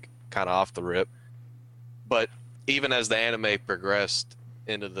quick, kind of off the rip. But even as the anime progressed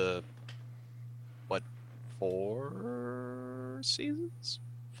into the 4 seasons?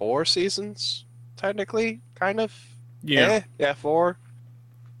 4 seasons, technically, kind of. Yeah. Yeah, 4.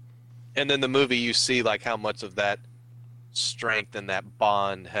 And then the movie, you see like how much of that strength and that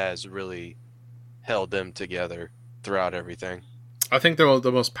bond has really held them together throughout everything. I think they're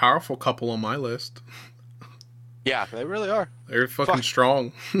the most powerful couple on my list. Yeah, they really are. They're fucking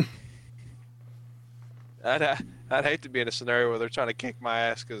strong. I'd hate to be in a scenario where they're trying to kick my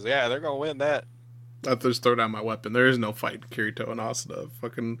ass, because yeah, they're gonna win that. I just throw down my weapon. There is no fight Kirito and Asuna.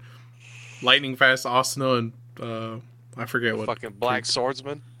 Fucking lightning fast Asuna and I forget what fucking black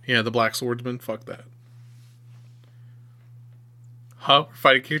swordsman. Yeah, the black swordsman. Fuck that. Huh? We're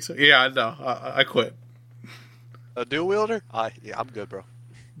fighting Kirito? Yeah, I know. I quit. A dual wielder? Yeah, I'm good, bro.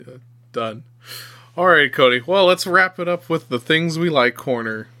 Yeah, done. Alright, Cody. Well, let's wrap it up with the things we like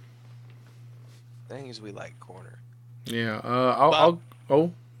corner. Things we like corner. Yeah. I'll.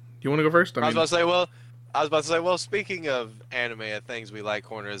 Oh, you want to go first? I was about to say, well, speaking of anime and things we like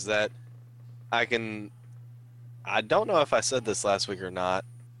corner, is that I don't know if I said this last week or not,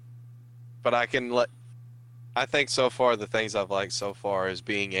 but I think so far the things I've liked so far is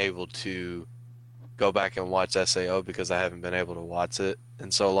being able to go back and watch SAO, because I haven't been able to watch it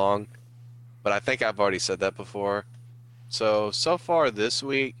in so long. But I think I've already said that before. So far this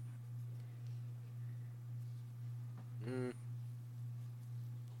week,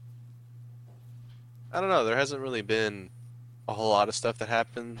 I don't know. There hasn't really been a whole lot of stuff that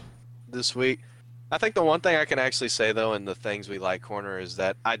happened this week. I think the one thing I can actually say, though, in the things we like corner, is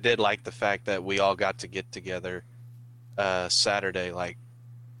that I did like the fact that we all got to get together Saturday, like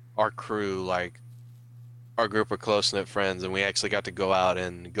our crew, like our group of close-knit friends, and we actually got to go out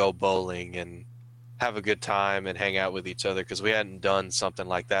and go bowling and have a good time and hang out with each other, because we hadn't done something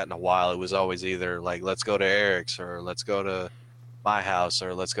like that in a while. It was always either like, let's go to Eric's, or let's go to my house,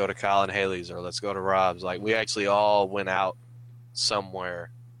 or let's go to Kyle and Haley's, or let's go to Rob's. Like we actually all went out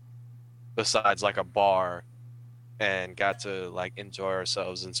somewhere besides like a bar and got to like enjoy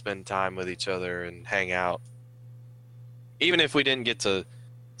ourselves and spend time with each other and hang out. Even if we didn't get to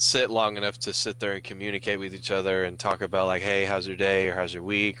sit long enough to sit there and communicate with each other and talk about like, hey, how's your day, or how's your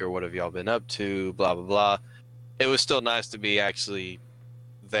week, or what have y'all been up to, blah blah blah. It was still nice to be actually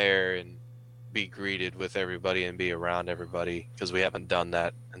there and be greeted with everybody and be around everybody, because we haven't done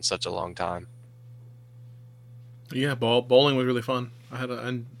that in such a long time. Yeah, bowling was really fun. I had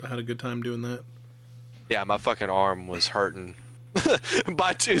a good time doing that. Yeah, my fucking arm was hurting.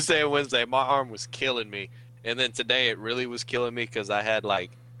 By Tuesday and Wednesday, my arm was killing me. And then today it really was killing me, because I had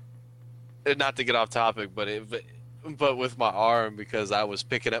like, not to get off topic, but with my arm, because I was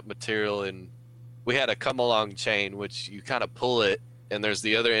picking up material, and we had a come along chain, which you kind of pull it, and there's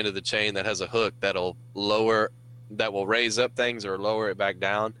the other end of the chain that has a hook that will raise up things or lower it back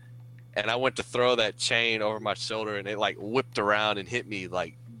down. And I went to throw that chain over my shoulder, and it like whipped around and hit me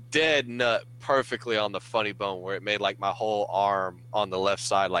like dead nut perfectly on the funny bone, where it made like my whole arm on the left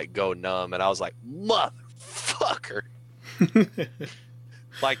side like go numb. And I was like, motherfucker.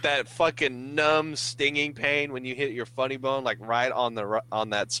 Like that fucking numb stinging pain when you hit your funny bone, like right on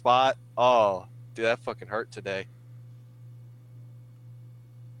that spot. Oh, dude, that fucking hurt today.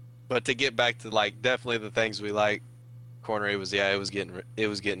 But to get back to like definitely the things we like corner, it was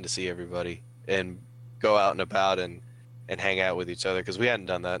getting to see everybody and go out and about and hang out with each other, because we hadn't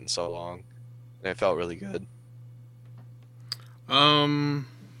done that in so long, and it felt really good.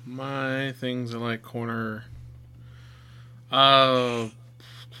 My things I like corner. The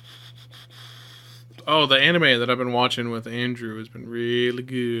anime that I've been watching with Andrew has been really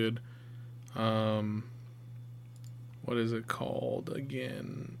good. What is it called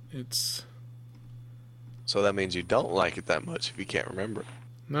again? So that means you don't like it that much if you can't remember.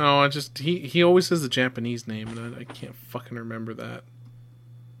 No, I just he always says the Japanese name, and I can't fucking remember that.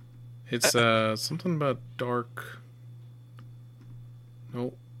 It's something about dark.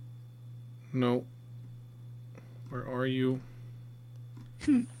 Nope. Nope. Where are you?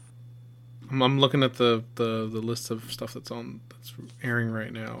 I'm looking at the list of stuff that's airing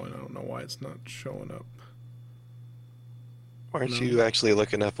right now, and I don't know why it's not showing up. Why aren't you actually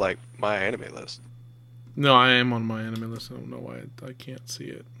looking up like my anime list? No, I am on my anime list. I don't know why I can't see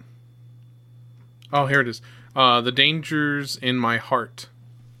it. Oh, here it is. The Dangers in My Heart.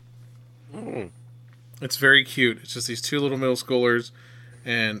 Mm. It's very cute. It's just these two little middle schoolers,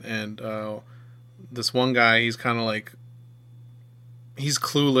 and this one guy. He's kind of like he's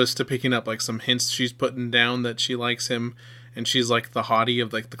clueless to picking up like some hints she's putting down that she likes him, and she's like the hottie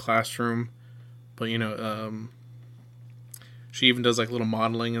of like the classroom. But she even does like little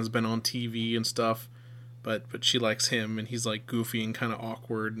modeling, has been on TV and stuff. But she likes him, and he's like goofy and kind of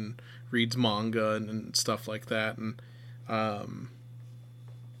awkward, and reads manga and stuff like that. And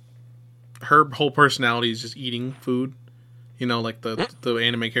her whole personality is just eating food. Like the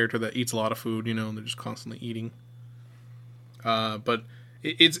anime character that eats a lot of food. And they're just constantly eating. But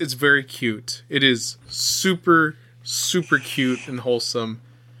it's very cute. It is super super cute and wholesome.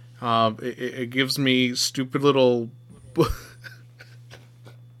 It gives me stupid little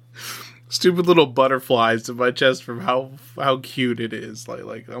butterflies in my chest from how cute it is.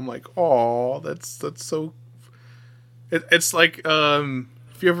 Like I'm like, oh, that's so. It's like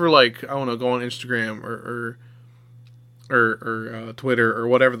if you ever like, I don't know, go on Instagram or Twitter or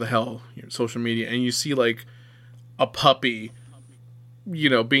whatever the hell, social media, and you see like a puppy,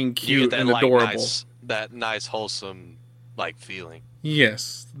 being cute and adorable. That nice wholesome like feeling.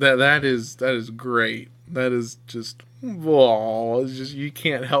 Yes, that is great. That is just, oh, it's just, you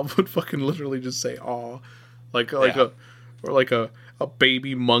can't help but fucking literally just say aw, like a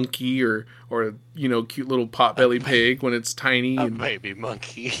baby monkey or cute little potbelly pig when it's tiny. Baby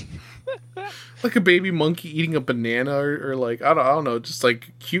monkey. Like a baby monkey eating a banana or like I don't know, just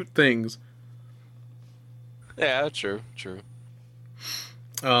like cute things. Yeah, true.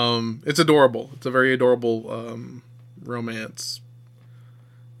 It's adorable. It's a very adorable romance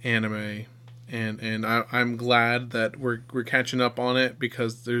anime. And I'm glad that we're catching up on it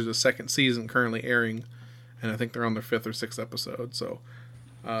because there's a second season currently airing, and I think they're on their 5th or 6th episode. So,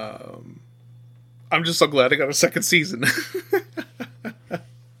 I'm just so glad I got a second season.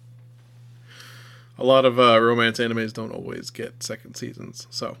 A lot of romance animes don't always get second seasons,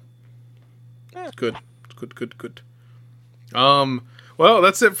 so good. Well,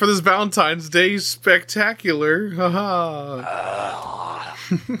 that's it for this Valentine's Day spectacular. Haha.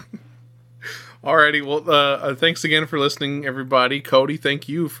 Alrighty, well, thanks again for listening, everybody. Cody, thank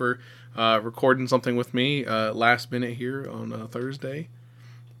you for recording something with me last minute here on Thursday.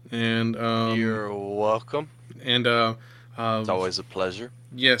 And you're welcome. And it's always a pleasure.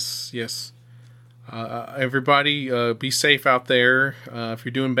 Yes. Everybody, be safe out there. If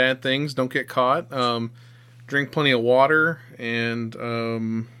you're doing bad things, don't get caught. Drink plenty of water, and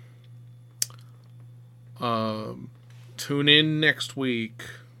tune in next week.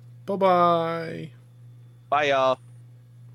 Bye-bye. Bye, y'all.